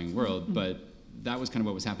 terrifying world. But that was kind of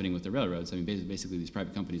what was happening with the railroads. I mean, basically these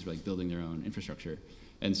private companies were like building their own infrastructure.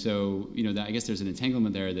 And so, you know, I guess there's an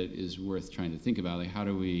entanglement there that is worth trying to think about. Like, how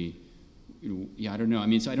do we, I don't know. I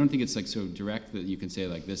mean, so I don't think it's like so direct that you can say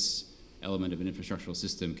like this element of an infrastructural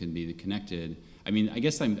system can be connected. I mean, I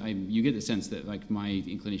guess you get the sense that like my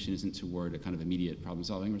inclination isn't toward a kind of immediate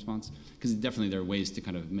problem-solving response, because definitely there are ways to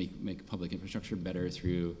kind of make public infrastructure better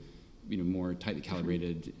through, you know, more tightly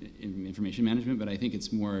calibrated information management. But I think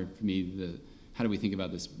it's more for me how do we think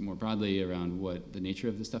about this more broadly around what the nature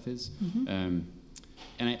of this stuff is.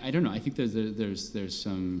 And I don't know. I think there's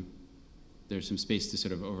some space to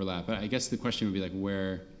sort of overlap. But I guess the question would be like I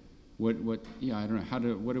don't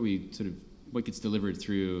know. What do we sort of, what gets delivered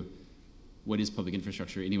through what is public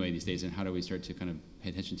infrastructure anyway these days, and how do we start to kind of pay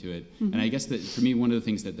attention to it? And I guess that for me, one of the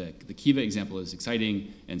things that the Kiva example is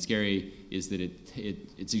exciting and scary is that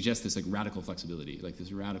it suggests this like radical flexibility, like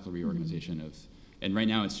this radical reorganization of, and right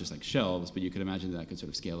now it's just like shelves, but you could imagine that could sort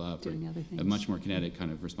of scale up Doing other things. a much more kinetic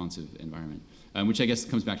kind of responsive environment, which I guess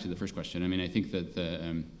comes back to the first question. I mean, I think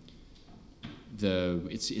that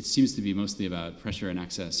it seems to be mostly about pressure and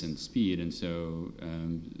access and speed, and so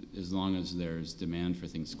as long as there's demand for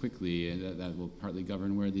things quickly, that will partly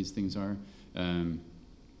govern where these things are.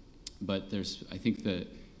 But I think that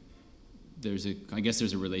I guess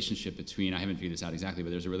there's a relationship between, I haven't figured this out exactly,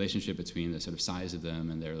 but there's a relationship between the sort of size of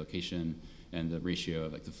them and their location and the ratio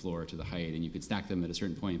of like the floor to the height, and you could stack them at a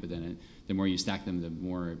certain point, but then the more you stack them, the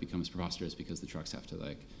more it becomes preposterous because the trucks have to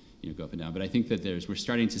like, you know, go up and down. But I think that we're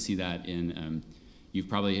starting to see that in, you've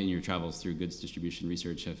probably in your travels through goods distribution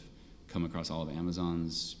research have come across all of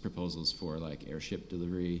Amazon's proposals for like airship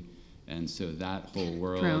delivery. And so that whole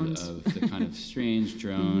world Drones. of the kind of strange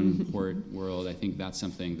drone port world, I think that's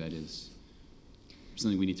something that is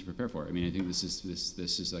something we need to prepare for. I mean, I think this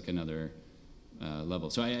is like another level.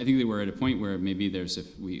 So I think that we're at a point where maybe there's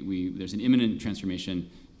an imminent transformation,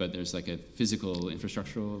 but there's like a physical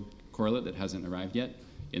infrastructural correlate that hasn't arrived yet,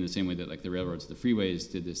 in the same way that like the railroads, the freeways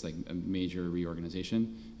did this like a major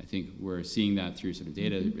reorganization. I think we're seeing that through sort of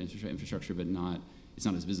data infrastructure, but it's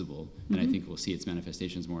not as visible. And I think we'll see its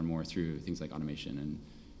manifestations more and more through things like automation and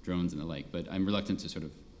drones and the like. But I'm reluctant to sort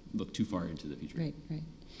of look too far into the future. Right.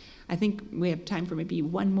 I think we have time for maybe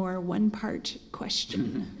one more one-part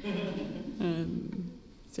question.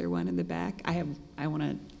 Is there one in the back? I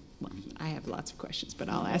have lots of questions, but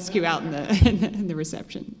I'll ask you out in the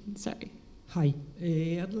reception. Sorry. Hi,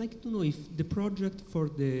 I'd like to know if the project for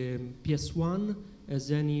the PS1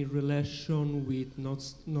 has any relation with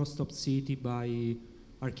No Stop City by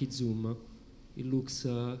Archizoom. It looks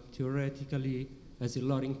theoretically has a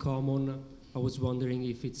lot in common. I was wondering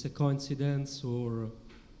if it's a coincidence or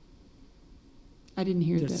I didn't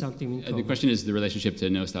hear there's that. something in common. The question is the relationship to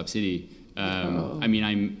No Stop City. I mean,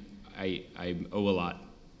 I owe a lot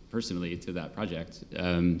personally to that project.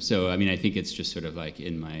 So I mean, I think it's just sort of like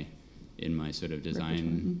in my sort of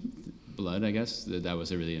design blood, I guess. That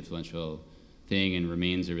was a really influential thing and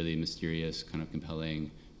remains a really mysterious, kind of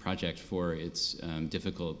compelling project for its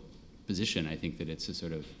difficult position. I think that it's a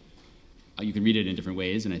sort of, you can read it in different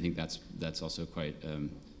ways, and I think that's also quite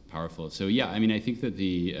powerful. So yeah, I mean, I think that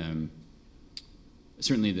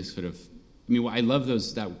certainly this sort of, I mean, I love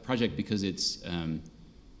that project because it's,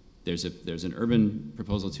 there's an urban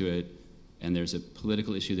proposal to it, and there's a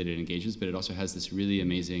political issue that it engages, but it also has this really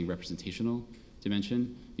amazing representational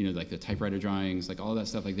dimension. You know, like the typewriter drawings, like all that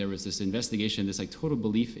stuff. Like there was this investigation, this like total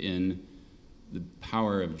belief in the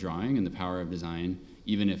power of drawing and the power of design,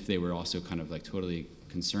 even if they were also kind of like totally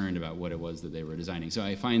concerned about what it was that they were designing. So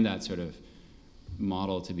I find that sort of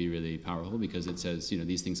model to be really powerful because it says, you know,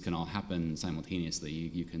 these things can all happen simultaneously.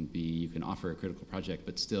 You can offer a critical project,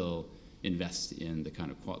 but still invest in the kind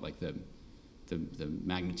of like the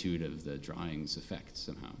magnitude of the drawing's effect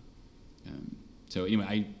somehow. So anyway,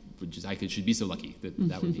 I should be so lucky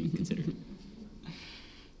that would be considered.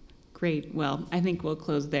 Great. Well, I think we'll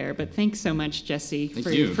close there. But thanks so much, Jesse, Thank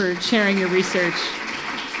you. for sharing your research.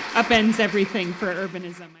 Upends everything for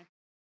urbanism.